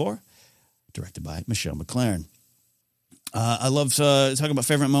 Episode 4, directed by Michelle MacLaren. I love talking about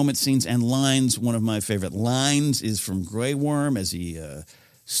favorite moments, scenes, and lines. One of my favorite lines is from Grey Worm as he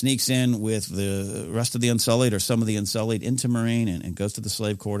sneaks in with the rest of the Unsullied, or some of the Unsullied, into Meereen and goes to the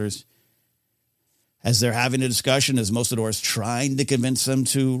slave quarters. As they're having a discussion, as Mostador is trying to convince them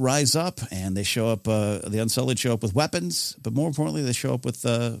to rise up, and they show up, the Unsullied show up with weapons, but more importantly, they show up with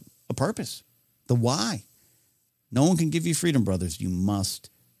a purpose, the why. No one can give you freedom, brothers. You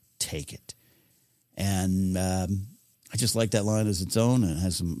must take it. And I just like that line as its own, and it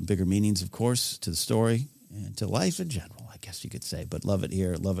has some bigger meanings, of course, to the story and to life in general, I guess you could say. But love it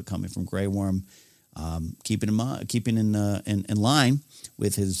here. Love it coming from Grey Worm. Keeping in line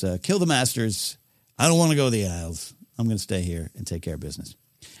with his kill the masters. I don't want to go to the Isles. I'm going to stay here and take care of business.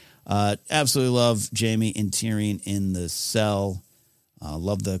 Absolutely love Jaime and Tyrion in the cell.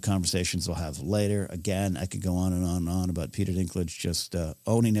 Love the conversations we'll have later. Again, I could go on and on and on about Peter Dinklage just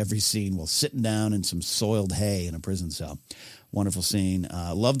owning every scene while sitting down in some soiled hay in a prison cell. Wonderful scene.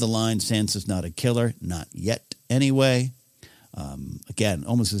 Love the line, Sansa's not a killer. Not yet, anyway. Again,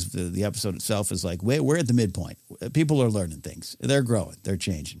 almost as the episode itself is like, we're at the midpoint. People are learning things. They're growing. They're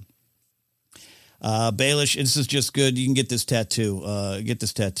changing. Baelish, this is just good. You can get this tattoo.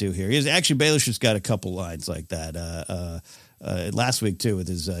 Here. Baelish has got a couple lines like that. Last week too, with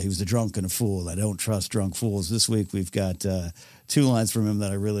his he was a drunk and a fool. I don't trust drunk fools. This week we've got 2 lines from him that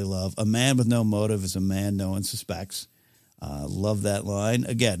I really love. A man with no motive is a man no one suspects. Love that line.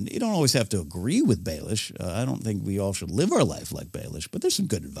 Again, you don't always have to agree with Baelish. I don't think we all should live our life like Baelish, but there's some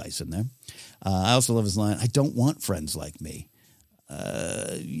good advice in there. I also love his line, I don't want friends like me.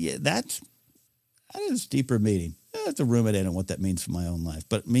 That is deeper meaning. I have to ruminate on what that means for my own life,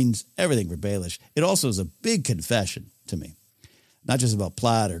 but it means everything for Baelish. It also is a big confession to me. Not just about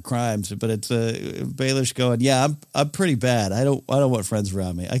plot or crimes, but it's Baelish going, yeah, I'm pretty bad. I don't want friends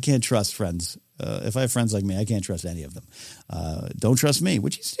around me. I can't trust friends. If I have friends like me, I can't trust any of them. Don't trust me,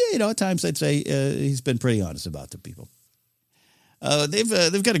 which is, at times I'd say he's been pretty honest about to people.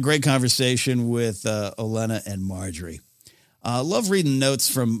 They've got a great conversation with Olenna and Marjorie. Love reading notes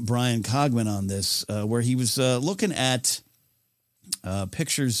from Brian Cogman on this, where he was looking at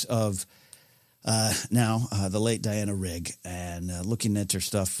pictures of the late Diana Rigg, and looking at her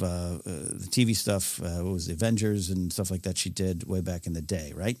stuff, the TV stuff, what was the Avengers and stuff like that she did way back in the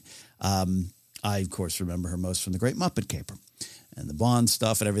day, right? I, of course, remember her most from The Great Muppet Caper and the Bond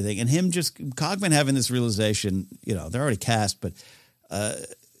stuff and everything. And him Cogman having this realization, they're already cast, but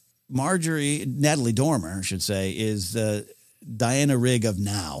Natalie Dormer, I should say, is Diana Rigg of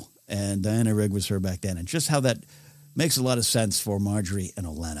now. And Diana Rigg was her back then. And just how that makes a lot of sense for Marjorie and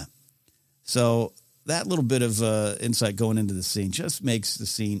Olenna. So that little bit of insight going into the scene just makes the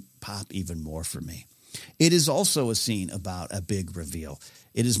scene pop even more for me. It is also a scene about a big reveal.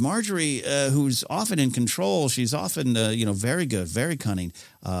 It is Marjorie who's often in control. She's often, very good, very cunning,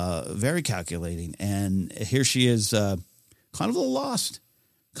 very calculating. And here she is kind of a little lost.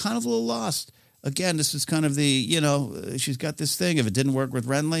 Again, this is kind of the, she's got this thing. If it didn't work with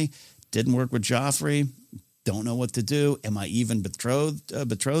Renly, didn't work with Joffrey, don't know what to do. Am I even betrothed to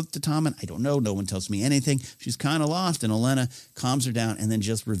Tommen? I don't know. No one tells me anything. She's kind of lost, and Olenna calms her down and then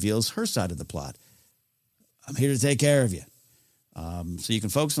just reveals her side of the plot. I'm here to take care of you. So you can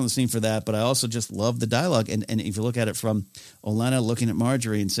focus on the scene for that, but I also just love the dialogue. And if you look at it from Olenna looking at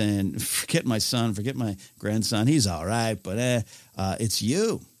Marjorie and saying, forget my son, forget my grandson, he's all right, but it's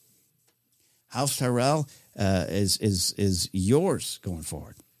you. House Tyrell is yours going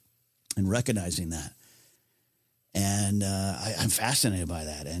forward, and recognizing that. And I'm fascinated by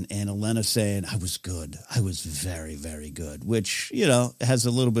that. And Olenna saying, I was good. I was very, very good, which, has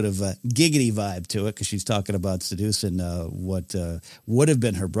a little bit of a giggity vibe to it because she's talking about seducing what would have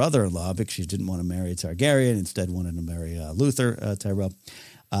been her brother-in-law because she didn't want to marry a Targaryen, instead wanted to marry Luther Tyrell.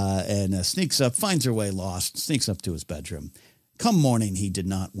 And sneaks up, finds her way lost, sneaks up to his bedroom. Come morning, he did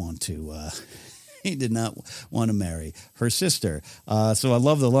not want to... He did not want to marry her sister. So I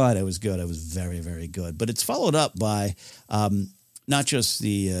love the line. It was good. It was very, very good. But it's followed up by not just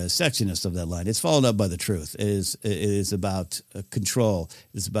the sexiness of that line. It's followed up by the truth. It is about control.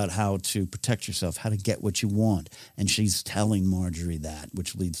 It's about how to protect yourself, how to get what you want. And she's telling Marjorie that,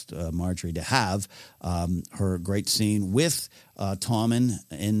 which leads Marjorie to have her great scene with Tommen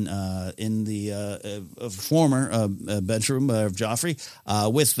in the former bedroom of Joffrey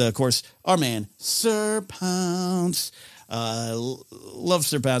with, of course, our man, Sir Pounce. Love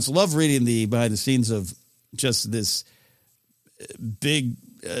Sir Pounce. Love reading the behind the scenes of just this big,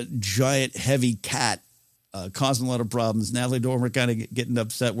 giant, heavy cat causing a lot of problems. Natalie Dormer kind of getting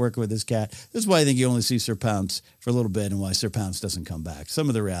upset working with this cat. This is why I think you only see Sir Pounce for a little bit, and why Sir Pounce doesn't come back. Some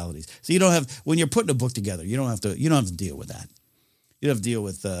of the realities. So you don't have, when you're putting a book together, you don't have to deal with that. You don't have to deal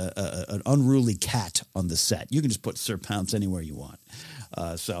with an unruly cat on the set. You can just put Sir Pounce anywhere you want.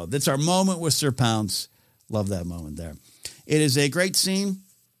 So that's our moment with Sir Pounce. Love that moment there. It is a great scene.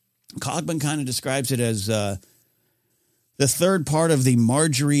 Cogman kind of describes it as the third part of the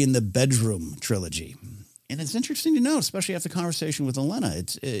Marjorie in the Bedroom trilogy. And it's interesting to note, especially after the conversation with Elena,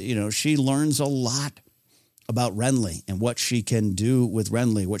 it's, she learns a lot about Renly and what she can do with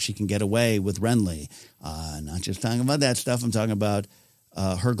Renly, what she can get away with Renly. Not just talking about that stuff. I'm talking about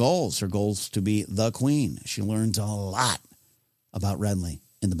her goals to be the queen. She learns a lot about Renly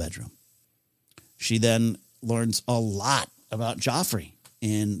in the bedroom. She then learns a lot about Joffrey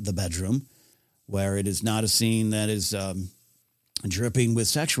in the bedroom, where it is not a scene that is dripping with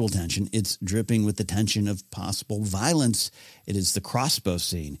sexual tension. It's dripping with the tension of possible violence. It is the crossbow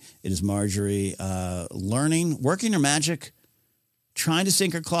scene. It is Marjorie learning, working her magic, trying to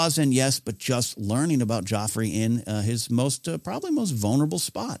sink her claws in, yes, but just learning about Joffrey in his probably most vulnerable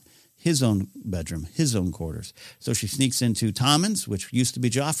spot, his own bedroom, his own quarters. So she sneaks into Tommen's, which used to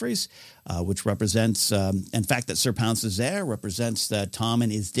be Joffrey's, which represents, in fact, that Sir Pounce is there, represents that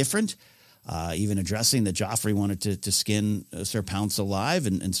Tommen is different. Even addressing that Joffrey wanted to skin Sir Pounce alive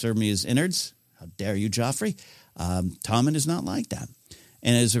and serve me his innards. How dare you, Joffrey? Tommen is not like that.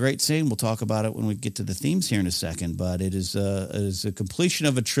 And it is a great scene. We'll talk about it when we get to the themes here in a second, but it is a completion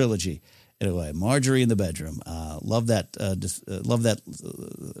of a trilogy. Anyway, Marjorie in the bedroom. Love that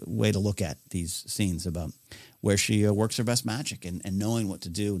way to look at these scenes about where she works her best magic and knowing what to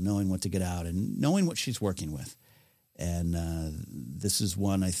do, knowing what to get out, and knowing what she's working with. And this is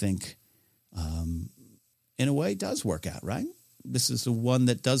one, I think, in a way, does work out, right? This is the one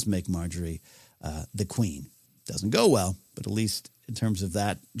that does make Marjorie the queen. Doesn't go well, but at least in terms of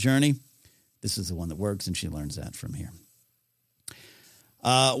that journey, this is the one that works, and she learns that from here.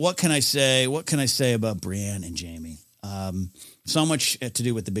 What can I say? What can I say about Brienne and Jaime? So much to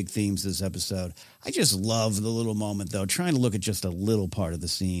do with the big themes of this episode. I just love the little moment, though, trying to look at just a little part of the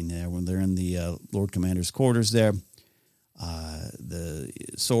scene there when they're in the Lord Commander's quarters there. The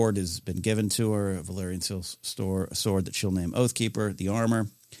sword has been given to her, a Valyrian sword that she'll name Oathkeeper. The armor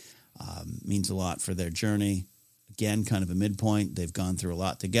means a lot for their journey. Again, kind of a midpoint. They've gone through a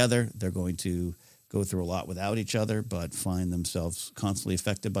lot together. They're going to go through a lot without each other, but find themselves constantly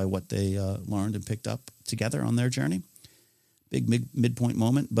affected by what they learned and picked up together on their journey. Big midpoint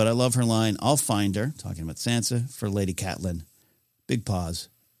moment. But I love her line, "I'll find her," talking about Sansa, "for Lady Catelyn," big pause,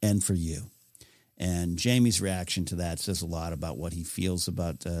 "and for you." And Jaime's reaction to that says a lot about what he feels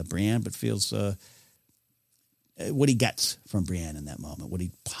about Brienne, but feels what he gets from Brienne in that moment, what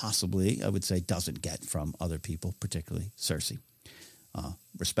he possibly, I would say, doesn't get from other people, particularly Cersei.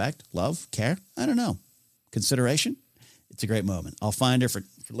 Respect, love, care, I don't know. Consideration, it's a great moment. I'll find her for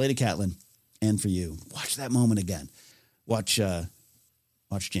Lady Catelyn and for you. Watch that moment again. Watch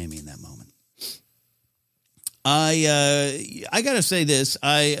Jaime in that moment. I got to say this.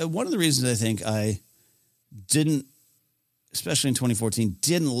 One of the reasons I think I didn't, especially in 2014,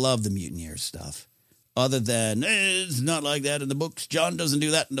 didn't love the Mutineers stuff, other than it's not like that in the books. Jon doesn't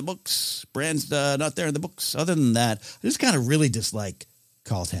do that in the books. Bran's not there in the books. Other than that, I just kind of really dislike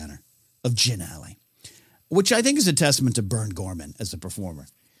Carl Tanner of Gin Alley, which I think is a testament to Burn Gorman as a performer.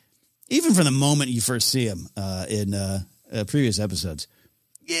 Even from the moment you first see him in previous episodes.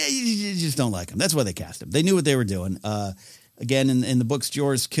 Yeah, you just don't like him. That's why they cast him. They knew what they were doing. Again, in the books,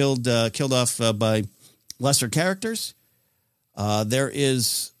 Jorah's killed off by lesser characters. There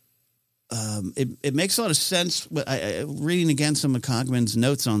is, it makes a lot of sense. Reading again some of Cogman's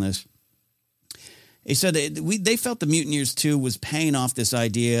notes on this, he said they felt the Mutineers too was paying off this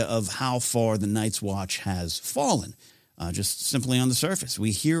idea of how far the Night's Watch has fallen, just simply on the surface.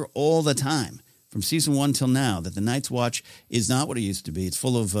 We hear all the time, from season 1 till now, that the Night's Watch is not what it used to be. It's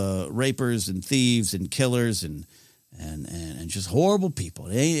full of rapers and thieves and killers and just horrible people.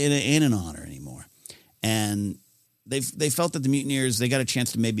 It ain't an honor anymore. And they felt that the Mutineers, they got a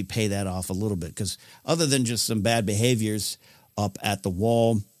chance to maybe pay that off a little bit, because other than just some bad behaviors up at the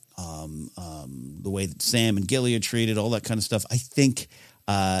Wall, the way that Sam and Gilly are treated, all that kind of stuff, I think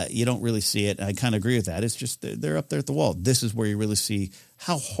you don't really see it. I kind of agree with that. It's just they're up there at the Wall. This is where you really see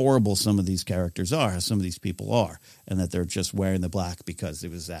how horrible some of these characters are, how some of these people are, and that they're just wearing the black because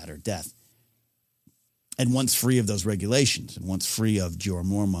it was that or death. And once free of those regulations, and once free of Jorah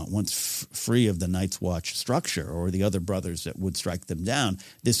Mormont, once free of the Night's Watch structure or the other brothers that would strike them down,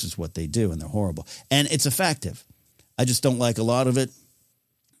 this is what they do, and they're horrible. And it's effective. I just don't like a lot of it.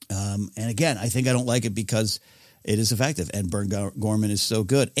 And again, I think I don't like it because it is effective, and Burn Gorman is so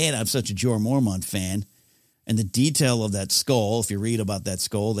good. And I'm such a Jorah Mormont fan. And the detail of that skull, if you read about that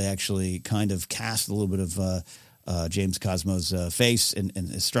skull, they actually kind of cast a little bit of James Cosmo's face and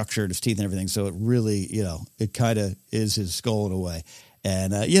his structure, his teeth and everything. So it really, it kind of is his skull in a way.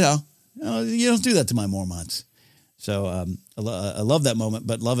 And, you don't do that to my Mormonts. So I love that moment,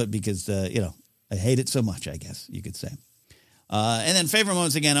 but love it because, I hate it so much, I guess you could say. And then favorite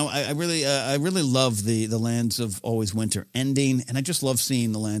moments again. I really love the Lands of Always Winter ending, and I just love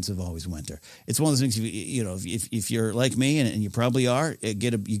seeing the Lands of Always Winter. It's one of those things. If you're like me, and you probably are, you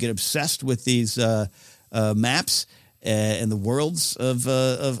get obsessed with these maps and the worlds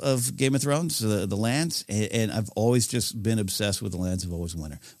of Game of Thrones, the lands, and I've always just been obsessed with the Lands of Always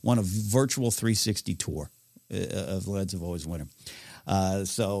Winter. One of virtual 360 tour of Lands of Always Winter.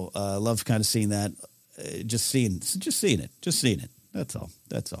 So I love kind of seeing that. Just seeing it. That's all.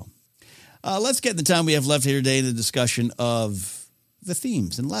 Let's get in the time we have left here today in the discussion of the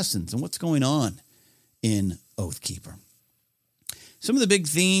themes and lessons and what's going on in Oathkeeper. Some of the big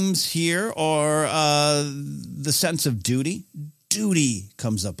themes here are the sense of duty. Duty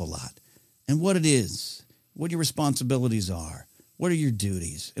comes up a lot, and what it is, what your responsibilities are, what are your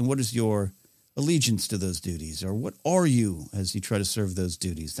duties, and what is your allegiance to those duties, or what are you as you try to serve those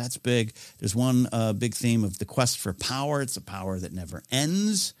duties? That's big. There's one big theme of the quest for power. It's a power that never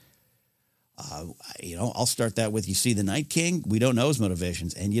ends. I'll start that with, you see the Night King, we don't know his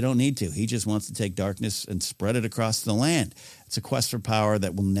motivations, and you don't need to. He just wants to take darkness and spread it across the land. It's a quest for power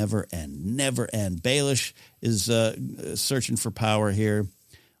that will never end. Baelish is searching for power here.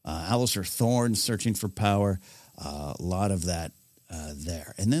 Alistair Thorne searching for power. A lot of that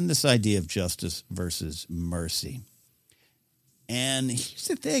there. And then this idea of justice versus mercy. And here's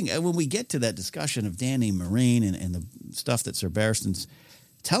the thing. When we get to that discussion of Dany Marine and the stuff that Sir Barristan's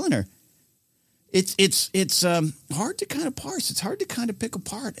telling her, it's hard to kind of parse. It's hard to kind of pick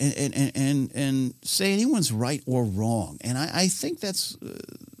apart and say anyone's right or wrong. And I think that's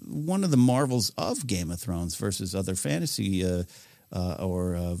one of the marvels of Game of Thrones versus other fantasy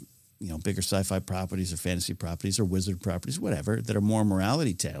or bigger sci-fi properties or fantasy properties or wizard properties, whatever, that are more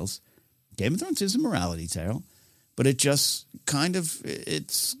morality tales. Game of Thrones is a morality tale, but it just kind of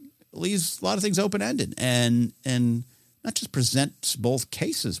leaves a lot of things open-ended and not just presents both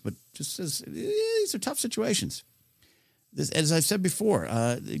cases, but just says these are tough situations. As I've said before,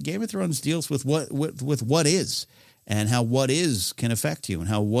 Game of Thrones deals with what is, and how what is can affect you, and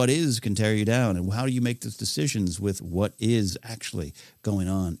how what is can tear you down, and how do you make those decisions with what is actually going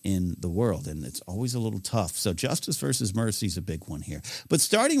on in the world. And it's always a little tough. So justice versus mercy is a big one here. But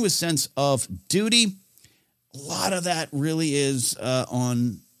starting with sense of duty, a lot of that really is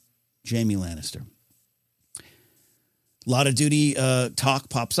on Jaime Lannister. A lot of duty talk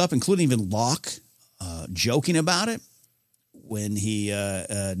pops up, including even Locke joking about it when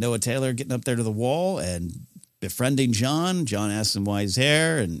Noah Taylor getting up there to the wall and befriending Jon. Jon asks him why he's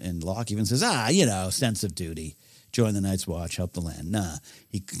there, and Locke even says, sense of duty. Join the Night's Watch, help the land. Nah,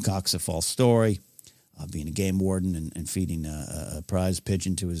 he concocts a false story, being a game warden and feeding a prize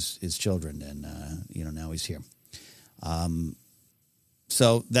pigeon to his children, and now he's here.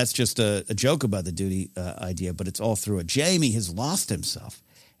 So that's just a joke about the duty idea, but it's all through it. Jaime has lost himself,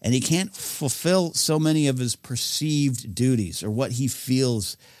 and he can't fulfill so many of his perceived duties or what he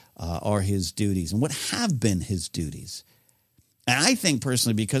feels are his duties and what have been his duties. And I think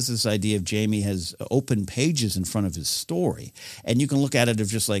personally, because this idea of Jaime has open pages in front of his story, and you can look at it of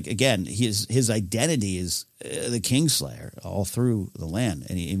just like, again, his identity is the Kingslayer all through the land.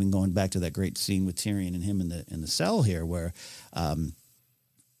 And even going back to that great scene with Tyrion and him in the cell here where,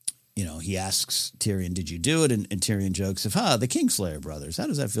 he asks Tyrion, did you do it? And Tyrion jokes of, the Kingslayer brothers, how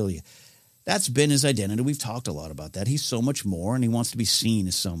does that feel to you? That's been his identity. We've talked a lot about that. He's so much more, and he wants to be seen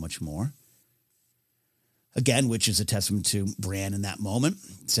as so much more. Again, which is a testament to Bran in that moment,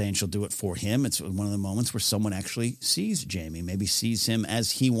 saying she'll do it for him. It's one of the moments where someone actually sees Jaime, maybe sees him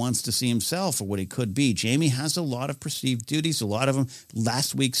as he wants to see himself or what he could be. Jaime has a lot of perceived duties, a lot of them.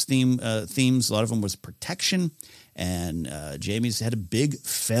 Last week's themes, a lot of them was protection, and Jaime's had a big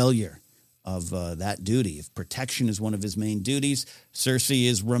failure of that duty. If protection is one of his main duties, Cersei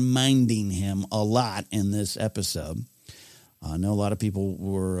is reminding him a lot in this episode. I know a lot of people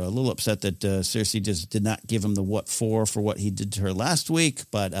were a little upset that Cersei just did not give him the what for what he did to her last week.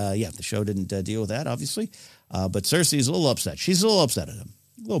 But, the show didn't deal with that, obviously. But Cersei is a little upset. She's a little upset at him.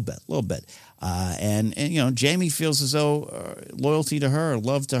 A little bit. And Jaime feels as though loyalty to her,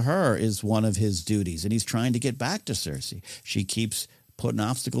 love to her is one of his duties. And he's trying to get back to Cersei. She keeps putting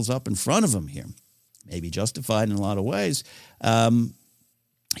obstacles up in front of him here. Maybe justified in a lot of ways.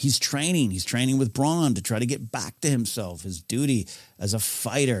 He's training with Bronn to try to get back to himself, his duty as a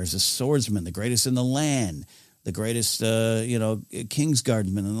fighter, as a swordsman, the greatest in the land, the greatest,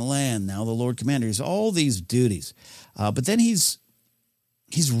 Kingsguardsman in the land, now the Lord Commander. He's all these duties. But then he's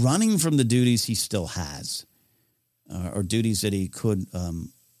running from the duties he still has, or duties that he could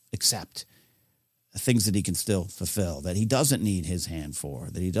accept, things that he can still fulfill, that he doesn't need his hand for,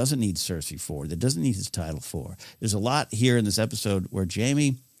 that he doesn't need Cersei for, that doesn't need his title for. There's a lot here in this episode where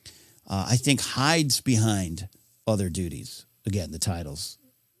Jaime, I think, hides behind other duties. Again, the titles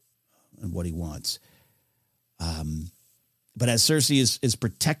and what he wants. But as Cersei is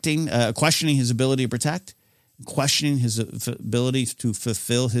protecting, questioning his ability to protect, questioning his ability to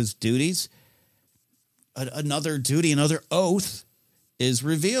fulfill his duties, another duty, another oath is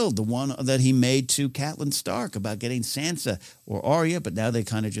revealed, the one that he made to Catelyn Stark about getting Sansa or Arya, but now they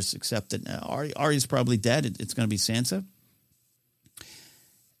kind of just accept that Arya's probably dead. It's going to be Sansa.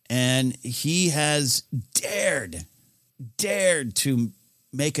 And he has dared to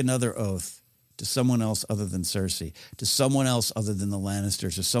make another oath to someone else other than Cersei, to someone else other than the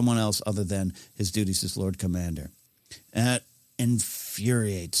Lannisters, or someone else other than his duties as Lord Commander. And that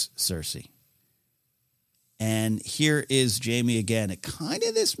infuriates Cersei. And here is Jaime again at kind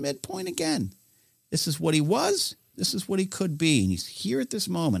of this midpoint again. This is what he was. This is what he could be. And he's here at this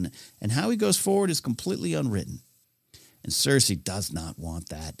moment. And how he goes forward is completely unwritten. And Cersei does not want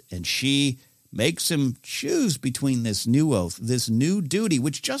that. And she makes him choose between this new oath, this new duty,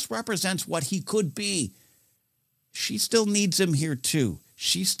 which just represents what he could be. She still needs him here too.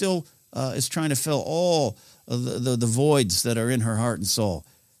 She still is trying to fill all of the voids that are in her heart and soul.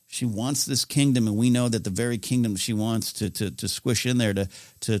 She wants this kingdom, and we know that the very kingdom she wants to squish in there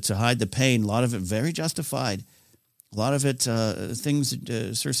to hide the pain, a lot of it very justified. A lot of it, things that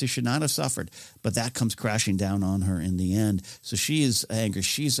Cersei should not have suffered, but that comes crashing down on her in the end. So she is angry.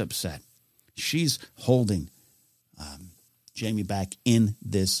 She's upset. She's holding Jaime back in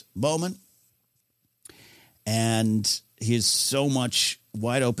this moment. And he has so much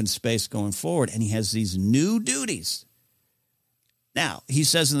wide open space going forward, and he has these new duties. Now, he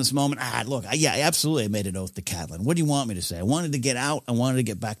says in this moment, absolutely, I made an oath to Catelyn. What do you want me to say? I wanted to get out. I wanted to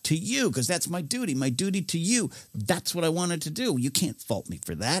get back to you because that's my duty to you. That's what I wanted to do. You can't fault me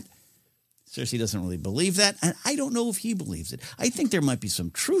for that. Cersei doesn't really believe that, and I don't know if he believes it. I think there might be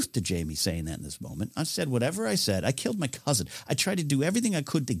some truth to Jaime saying that in this moment. I said whatever I said. I killed my cousin. I tried to do everything I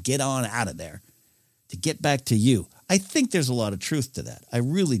could to get on out of there, to get back to you. I think there's a lot of truth to that. I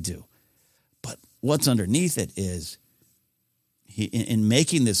really do. But what's underneath it is, he, in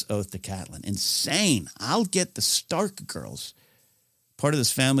making this oath to Catelyn, and saying, I'll get the Stark girls, part of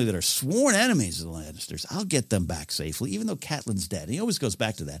this family that are sworn enemies of the Lannisters, I'll get them back safely, even though Catelyn's dead. And he always goes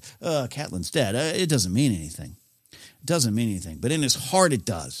back to that. Catelyn's dead. It doesn't mean anything. It doesn't mean anything. But in his heart, it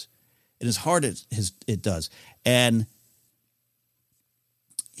does. In his heart, it does. And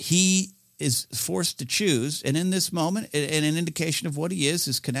he is forced to choose. And in this moment, and an indication of what he is,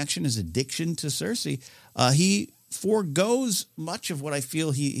 his connection, his addiction to Cersei, he foregoes much of what I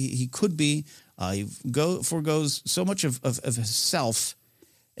feel he could be. He foregoes so much of himself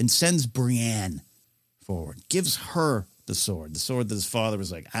and sends Brienne forward, gives her the sword that his father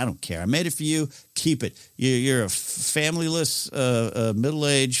was like, I don't care. I made it for you. Keep it. You're a familyless,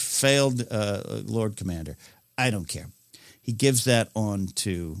 middle-aged, failed Lord Commander. I don't care. He gives that on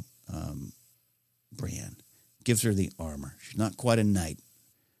to Brienne, gives her the armor. She's not quite a knight.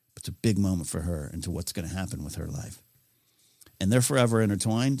 It's a big moment for her and to what's going to happen with her life. And they're forever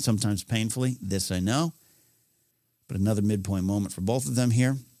intertwined, sometimes painfully. This I know. But another midpoint moment for both of them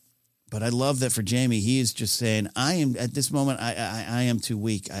here. But I love that for Jaime, he is just saying, I am, at this moment, I am too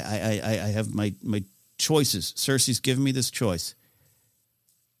weak. I have my choices. Cersei's given me this choice.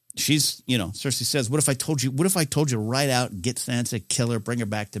 She's, Cersei says, what if I told you right out, get Sansa, kill her, bring her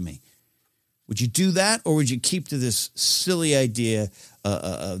back to me? Would you do that, or would you keep to this silly idea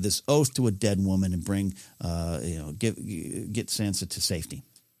of this oath to a dead woman and bring, get Sansa to safety?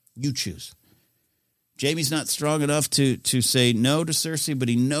 You choose. Jaime's not strong enough to say no to Cersei, but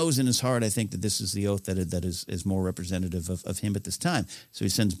he knows in his heart, I think, that this is the oath that is more representative of him at this time. So he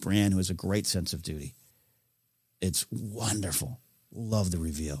sends Bran, who has a great sense of duty. It's wonderful. Love the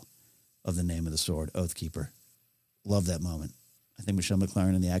reveal of the name of the sword, Oathkeeper. Love that moment. I think Michelle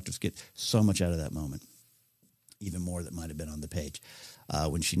McLaren and the actress get so much out of that moment, even more that might have been on the page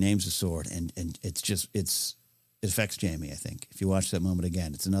when she names the sword. And it's it affects Jamie, I think. If you watch that moment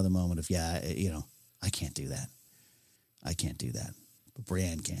again, it's another moment of, I can't do that. I can't do that. But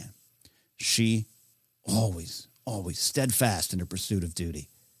Brienne can. She always steadfast in her pursuit of duty.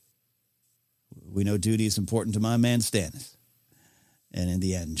 We know duty is important to my man Stannis. And in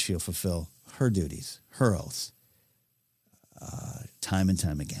the end, she'll fulfill her duties, her oaths, time and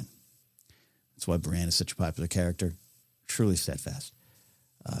time again. That's why Brienne is such a popular character. Truly steadfast.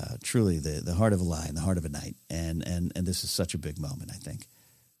 Truly the heart of a lion, the heart of a knight. And this is such a big moment, I think,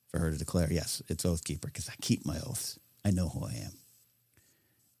 for her to declare, yes, it's Oathkeeper, because I keep my oaths. I know who I am.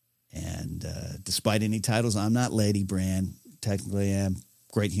 And despite any titles, I'm not Lady Bran. Technically, I am.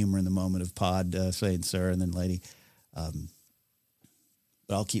 Great humor in the moment of Pod saying sir and then lady. But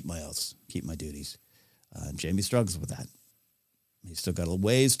I'll keep my oaths, keep my duties. Jamie struggles with that. He's still got a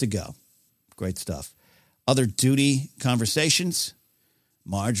ways to go. Great stuff. Other duty conversations.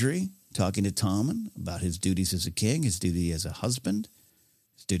 Marjorie talking to Tommen about his duties as a king, his duty as a husband,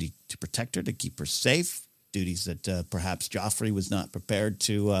 his duty to protect her, to keep her safe, duties that perhaps Joffrey was not prepared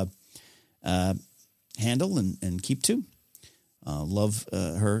to handle and keep to. Love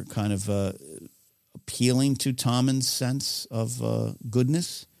her kind of appealing to Tommen's sense of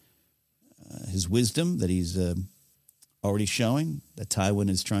goodness, his wisdom that he's already showing, that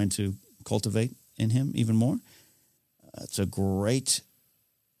Tywin is trying to cultivate in him even more. It's a great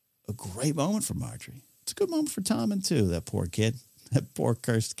moment for Marjorie. It's a good moment for Tommen too, that poor kid, that poor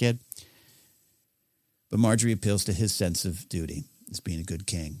cursed kid. But Marjorie appeals to his sense of duty as being a good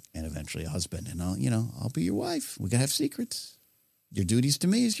king and eventually a husband. And I'll be your wife. We gotta have secrets. Your duties to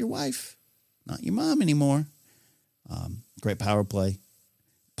me as your wife, not your mom anymore. Great power play.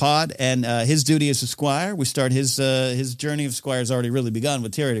 Pod and his duty as a squire. We start his journey of squire has already really begun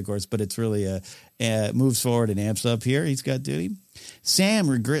with Tyrion, of course, but it's really moves forward and amps up here. He's got duty. Sam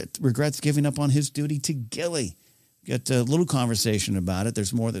regrets giving up on his duty to Gilly. Got a little conversation about it.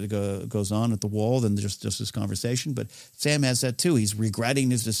 There's more that goes on at the wall than just this conversation, but Sam has that too. He's regretting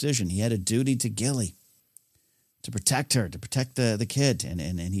his decision. He had a duty to Gilly, to protect her, to protect the kid,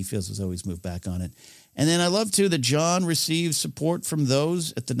 and he feels as though he's moved back on it. And then I love, too, that Jon receives support from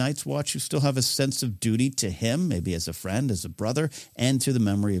those at the Night's Watch who still have a sense of duty to him, maybe as a friend, as a brother, and to the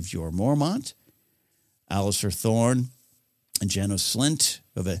memory of Jorah Mormont. Alliser Thorne and Janos Slynt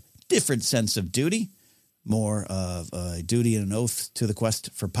have a different sense of duty, more of a duty and an oath to the quest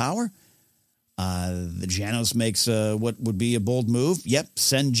for power. The Janos makes what would be a bold move. Yep,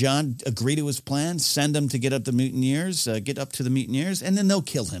 send Jon, agree to his plan, send him to get up to the mutineers, and then they'll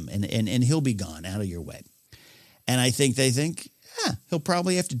kill him, and he'll be gone, out of your way. And I think they think, he'll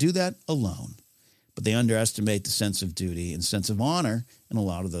probably have to do that alone. But they underestimate the sense of duty and sense of honor, and a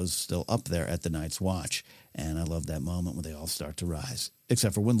lot of those still up there at the Night's Watch. And I love that moment when they all start to rise,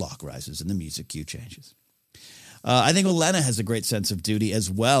 except for when Locke rises and the music cue changes. I think Olenna has a great sense of duty as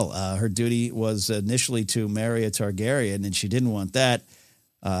well. Her duty was initially to marry a Targaryen, and she didn't want that.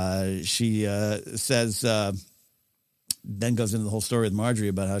 She says, then goes into the whole story with Marjorie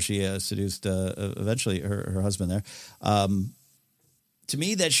about how she seduced eventually her husband there. To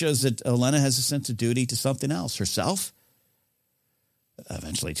me, that shows that Olenna has a sense of duty to something else, herself,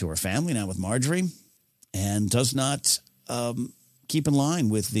 eventually to her family, now with Marjorie, and does not keep in line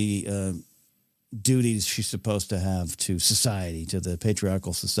with the duties she's supposed to have to society, to the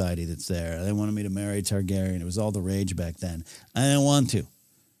patriarchal society that's there. They wanted me to marry Targaryen. It was all the rage back then. I didn't want to.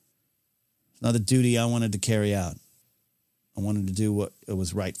 It's not a duty I wanted to carry out. I wanted to do what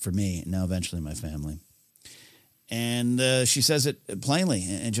was right for me, and now eventually my family. And she says it plainly,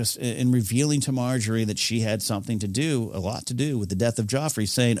 and just in revealing to Marjorie that she had something to do, a lot to do with the death of Joffrey,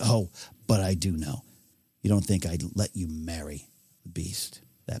 saying, "Oh, but I do know. You don't think I'd let you marry the beast,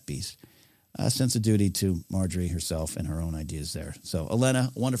 that beast." A sense of duty to Marjorie herself and her own ideas there. So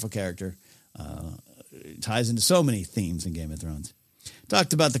Olenna, wonderful character, ties into so many themes in Game of Thrones.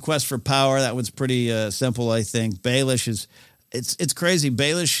 Talked about the quest for power. That one's pretty simple, I think. Baelish it's crazy.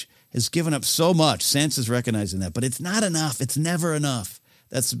 Baelish has given up so much. Sansa's recognizing that, but it's not enough. It's never enough.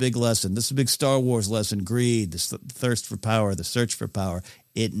 That's the big lesson. This is a big Star Wars lesson. Greed, the thirst for power, the search for power.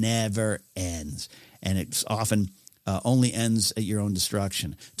 It never ends, and it's often only ends at your own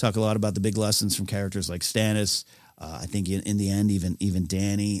destruction. Talk a lot about the big lessons from characters like Stannis. I think in the end, even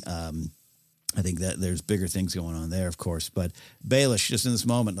Dany. I think that there's bigger things going on there, of course. But Baelish, just in this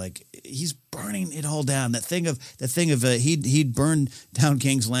moment, like he's burning it all down. That thing of he'd burn down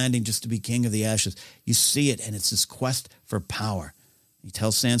King's Landing just to be king of the Ashes. You see it, and it's this quest for power. He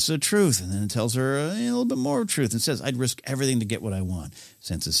tells Sansa the truth, and then tells her a little bit more truth, and says, "I'd risk everything to get what I want."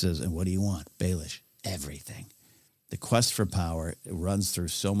 Sansa says, "And what do you want, Baelish?" "Everything." The quest for power runs through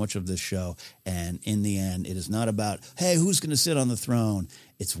so much of this show. And in the end, it is not about, hey, who's going to sit on the throne?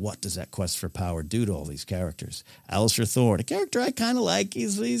 It's what does that quest for power do to all these characters? Alistair Thorne, a character I kind of like.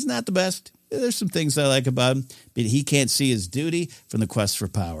 He's not the best. There's some things I like about him, but he can't see his duty from the quest for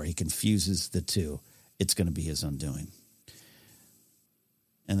power. He confuses the two. It's going to be his undoing.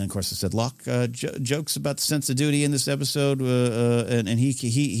 And then, of course, I said Locke jokes about the sense of duty in this episode, and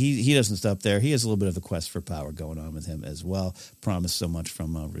he doesn't stop there. He has a little bit of a quest for power going on with him as well. Promised so much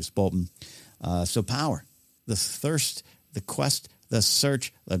from Roose Bolton. So power, the thirst, the quest, the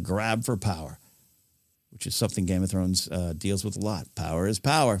search, the grab for power, which is something Game of Thrones deals with a lot. Power is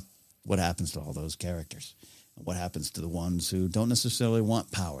power. What happens to all those characters? What happens to the ones who don't necessarily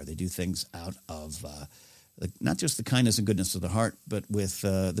want power? They do things out of not just the kindness and goodness of the heart, but with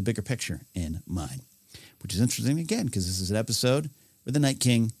the bigger picture in mind, which is interesting, again, because this is an episode where the Night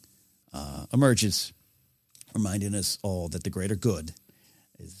King emerges, reminding us all that the greater good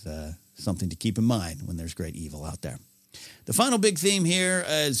is something to keep in mind when there's great evil out there. The final big theme here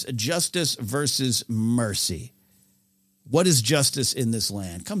is justice versus mercy. What is justice in this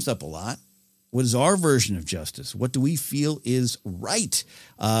land? Comes up a lot. What is our version of justice? What do we feel is right?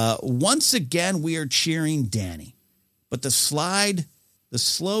 Once again, we are cheering Dany, but the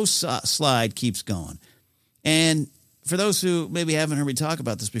slow slide keeps going. And for those who maybe haven't heard me talk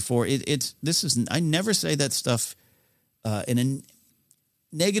about this before, I never say that stuff in a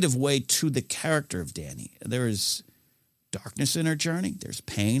negative way to the character of Dany. There is darkness in her journey. There's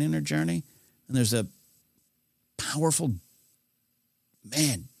pain in her journey. And there's a powerful,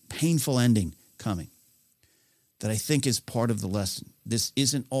 painful ending coming that I think is part of the lesson. This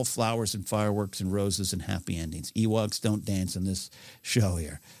isn't all flowers and fireworks and roses and happy endings. Ewoks don't dance in this show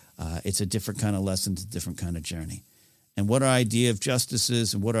here. It's a different kind of lesson, it's a different kind of journey. And what our idea of justice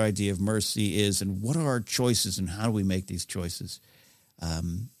is and what our idea of mercy is and what are our choices and how do we make these choices?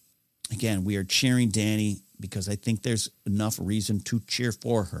 Again, we are cheering Dany because I think there's enough reason to cheer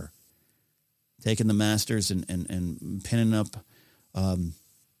for her. Taking the Masters and pinning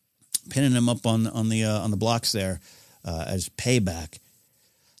them up on the blocks there as payback,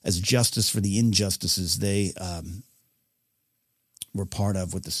 as justice for the injustices they were part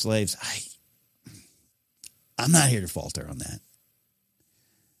of with the slaves. I'm not here to falter on that.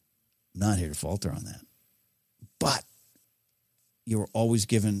 Not here to falter on that. But you were always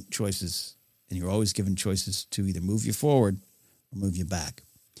given choices, and you're always given choices to either move you forward or move you back.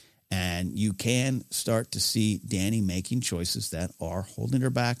 And you can start to see Dany making choices that are holding her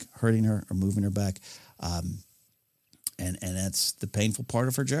back, hurting her, or moving her back. And that's the painful part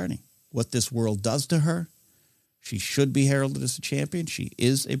of her journey. What this world does to her, she should be heralded as a champion. She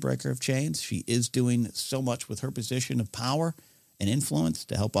is a breaker of chains. She is doing so much with her position of power and influence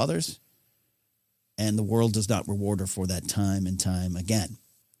to help others. And the world does not reward her for that time and time again.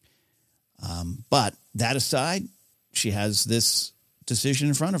 But that aside, she has this decision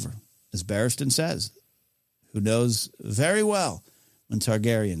in front of her, as Barristan says, who knows very well when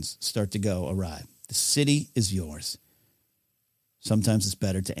Targaryens start to go awry. The city is yours. Sometimes it's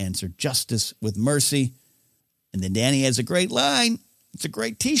better to answer justice with mercy. And then Dany has a great line. It's a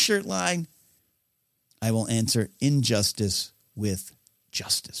great T-shirt line. I will answer injustice with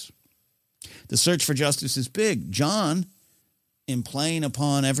justice. The search for justice is big. Jon, in playing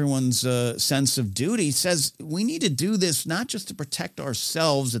upon everyone's sense of duty, says we need to do this not just to protect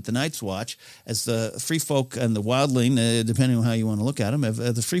ourselves at the Night's Watch, as the Free Folk and the Wildling, depending on how you want to look at them, if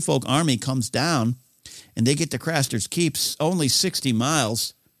the Free Folk army comes down and they get to Craster's Keep, only 60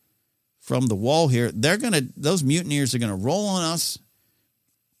 miles from the wall here, those mutineers are going to roll on us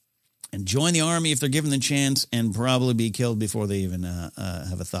and join the army if they're given the chance, and probably be killed before they even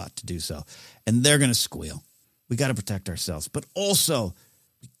have a thought to do so. And they're going to squeal. We got to protect ourselves. But also,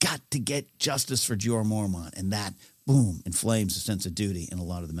 we got to get justice for Jeor Mormont. And that, boom, inflames a sense of duty in a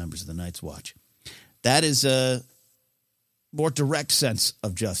lot of the members of the Night's Watch. That is a more direct sense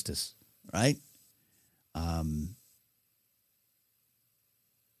of justice, right? I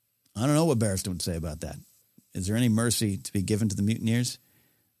don't know what Barristan would say about that. Is there any mercy to be given to the mutineers?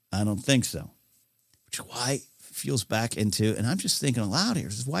 I don't think so. Which is why it feels back into, and I'm just thinking aloud here,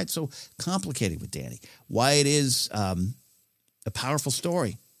 this is why it's so complicated with Dany. Why it is a powerful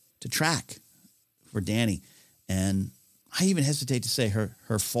story to track for Dany. And I even hesitate to say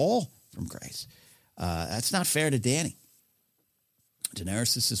her fall from grace. That's not fair to Dany.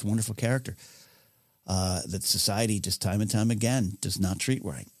 Daenerys is this wonderful character that society just time and time again does not treat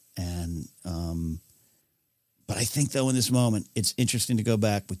right. And but I think, though, in this moment, it's interesting to go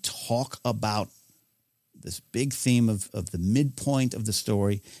back. We talk about this big theme of the midpoint of the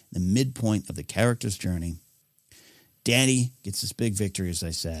story, the midpoint of the character's journey. Dany gets this big victory, as I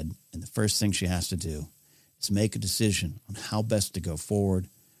said, and the first thing she has to do is make a decision on how best to go forward.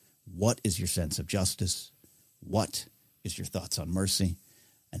 What is your sense of justice? What is your thoughts on mercy?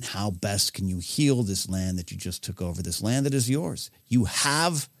 And how best can you heal this land that you just took over, this land that is yours? You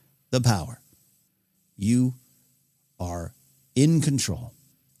have the power. You are in control.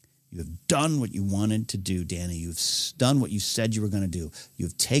 You have done what you wanted to do, Dany. You've done what you said you were going to do.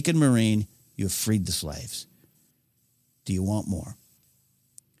 You've taken Meereen. You have freed the slaves. Do you want more?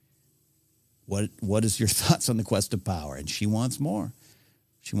 What is your thoughts on the quest of power? And she wants more.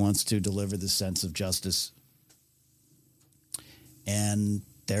 She wants to deliver the sense of justice. And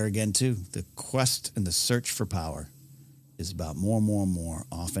there again, too, the quest and the search for power is about more,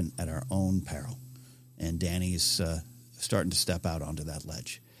 often at our own peril. And Dany's starting to step out onto that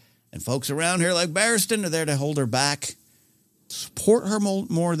ledge. And folks around here like Barristan are there to hold her back, support her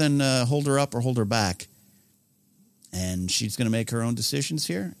more than hold her up or hold her back. And she's going to make her own decisions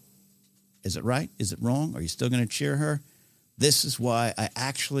here. Is it right? Is it wrong? Are you still going to cheer her? This is why I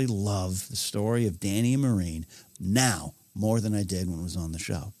actually love the story of Dany and Meereen now more than I did when it was on the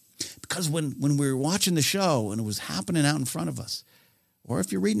show. Because when we were watching the show and it was happening out in front of us, or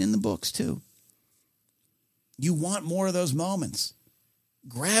if you're reading in the books too, you want more of those moments.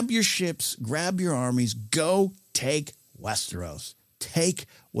 Grab your ships, grab your armies, go take Westeros. Take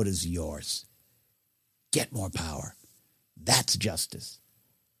what is yours. Get more power. That's justice.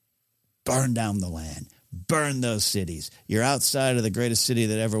 Burn down the land. Burn those cities. You're outside of the greatest city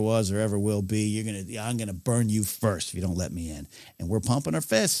that ever was or ever will be. I'm gonna burn you first if you don't let me in. And we're pumping our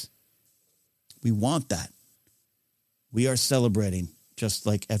fists. We want that. We are celebrating just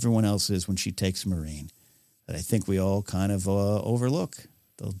like everyone else is when she takes Meereen. That I think we all kind of overlook.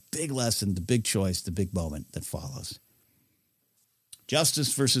 The big lesson, the big choice, the big moment that follows.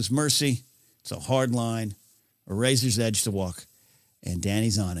 Justice versus mercy. It's a hard line, a razor's edge to walk, and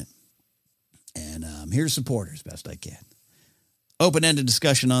Dany's on it. And I'm here to support her as best I can. Open-ended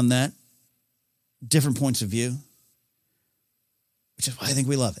discussion on that. Different points of view, which is why I think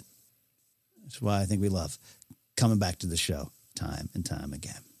we love it. That's why I think we love coming back to the show time and time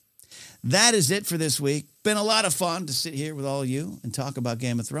again. That is it for this week. Been a lot of fun to sit here with all of you and talk about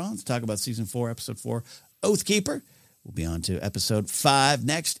Game of Thrones, talk about Season 4, Episode 4, Oathkeeper. We'll be on to Episode 5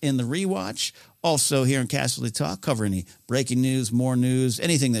 next in the rewatch. Also here in Casterly Talk, cover any breaking news, more news,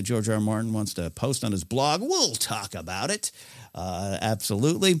 anything that George R. R. Martin wants to post on his blog. We'll talk about it.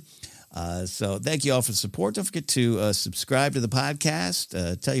 Absolutely. So thank you all for the support. Don't forget to subscribe to the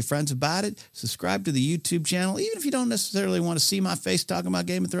podcast. Tell your friends about it. Subscribe to the YouTube channel. Even if you don't necessarily want to see my face talking about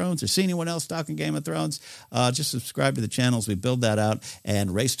Game of Thrones or see anyone else talking Game of Thrones, just subscribe to the channels. We build that out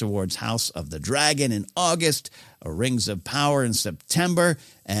and race towards House of the Dragon in August, Rings of Power in September,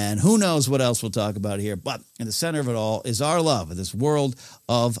 and who knows what else we'll talk about here. But in the center of it all is our love of this world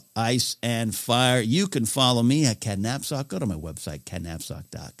of ice and fire. You can follow me at Ken Napzok. Go to my website,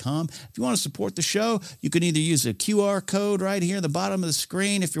 kennapzok.com. If you want to support the show, you can either use a QR code right here at the bottom of the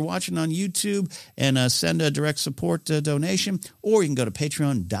screen if you're watching on YouTube and send a direct support donation, or you can go to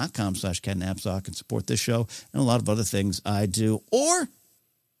patreon.com/Ken Napzok and support this show and a lot of other things I do. Or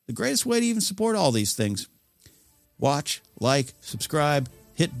the greatest way to even support all these things, watch, like, subscribe,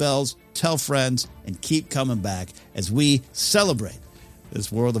 hit bells, tell friends, and keep coming back as we celebrate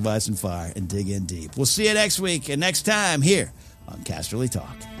this world of ice and fire and dig in deep. We'll see you next week and next time here on Casterly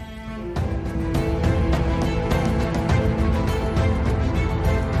Talk.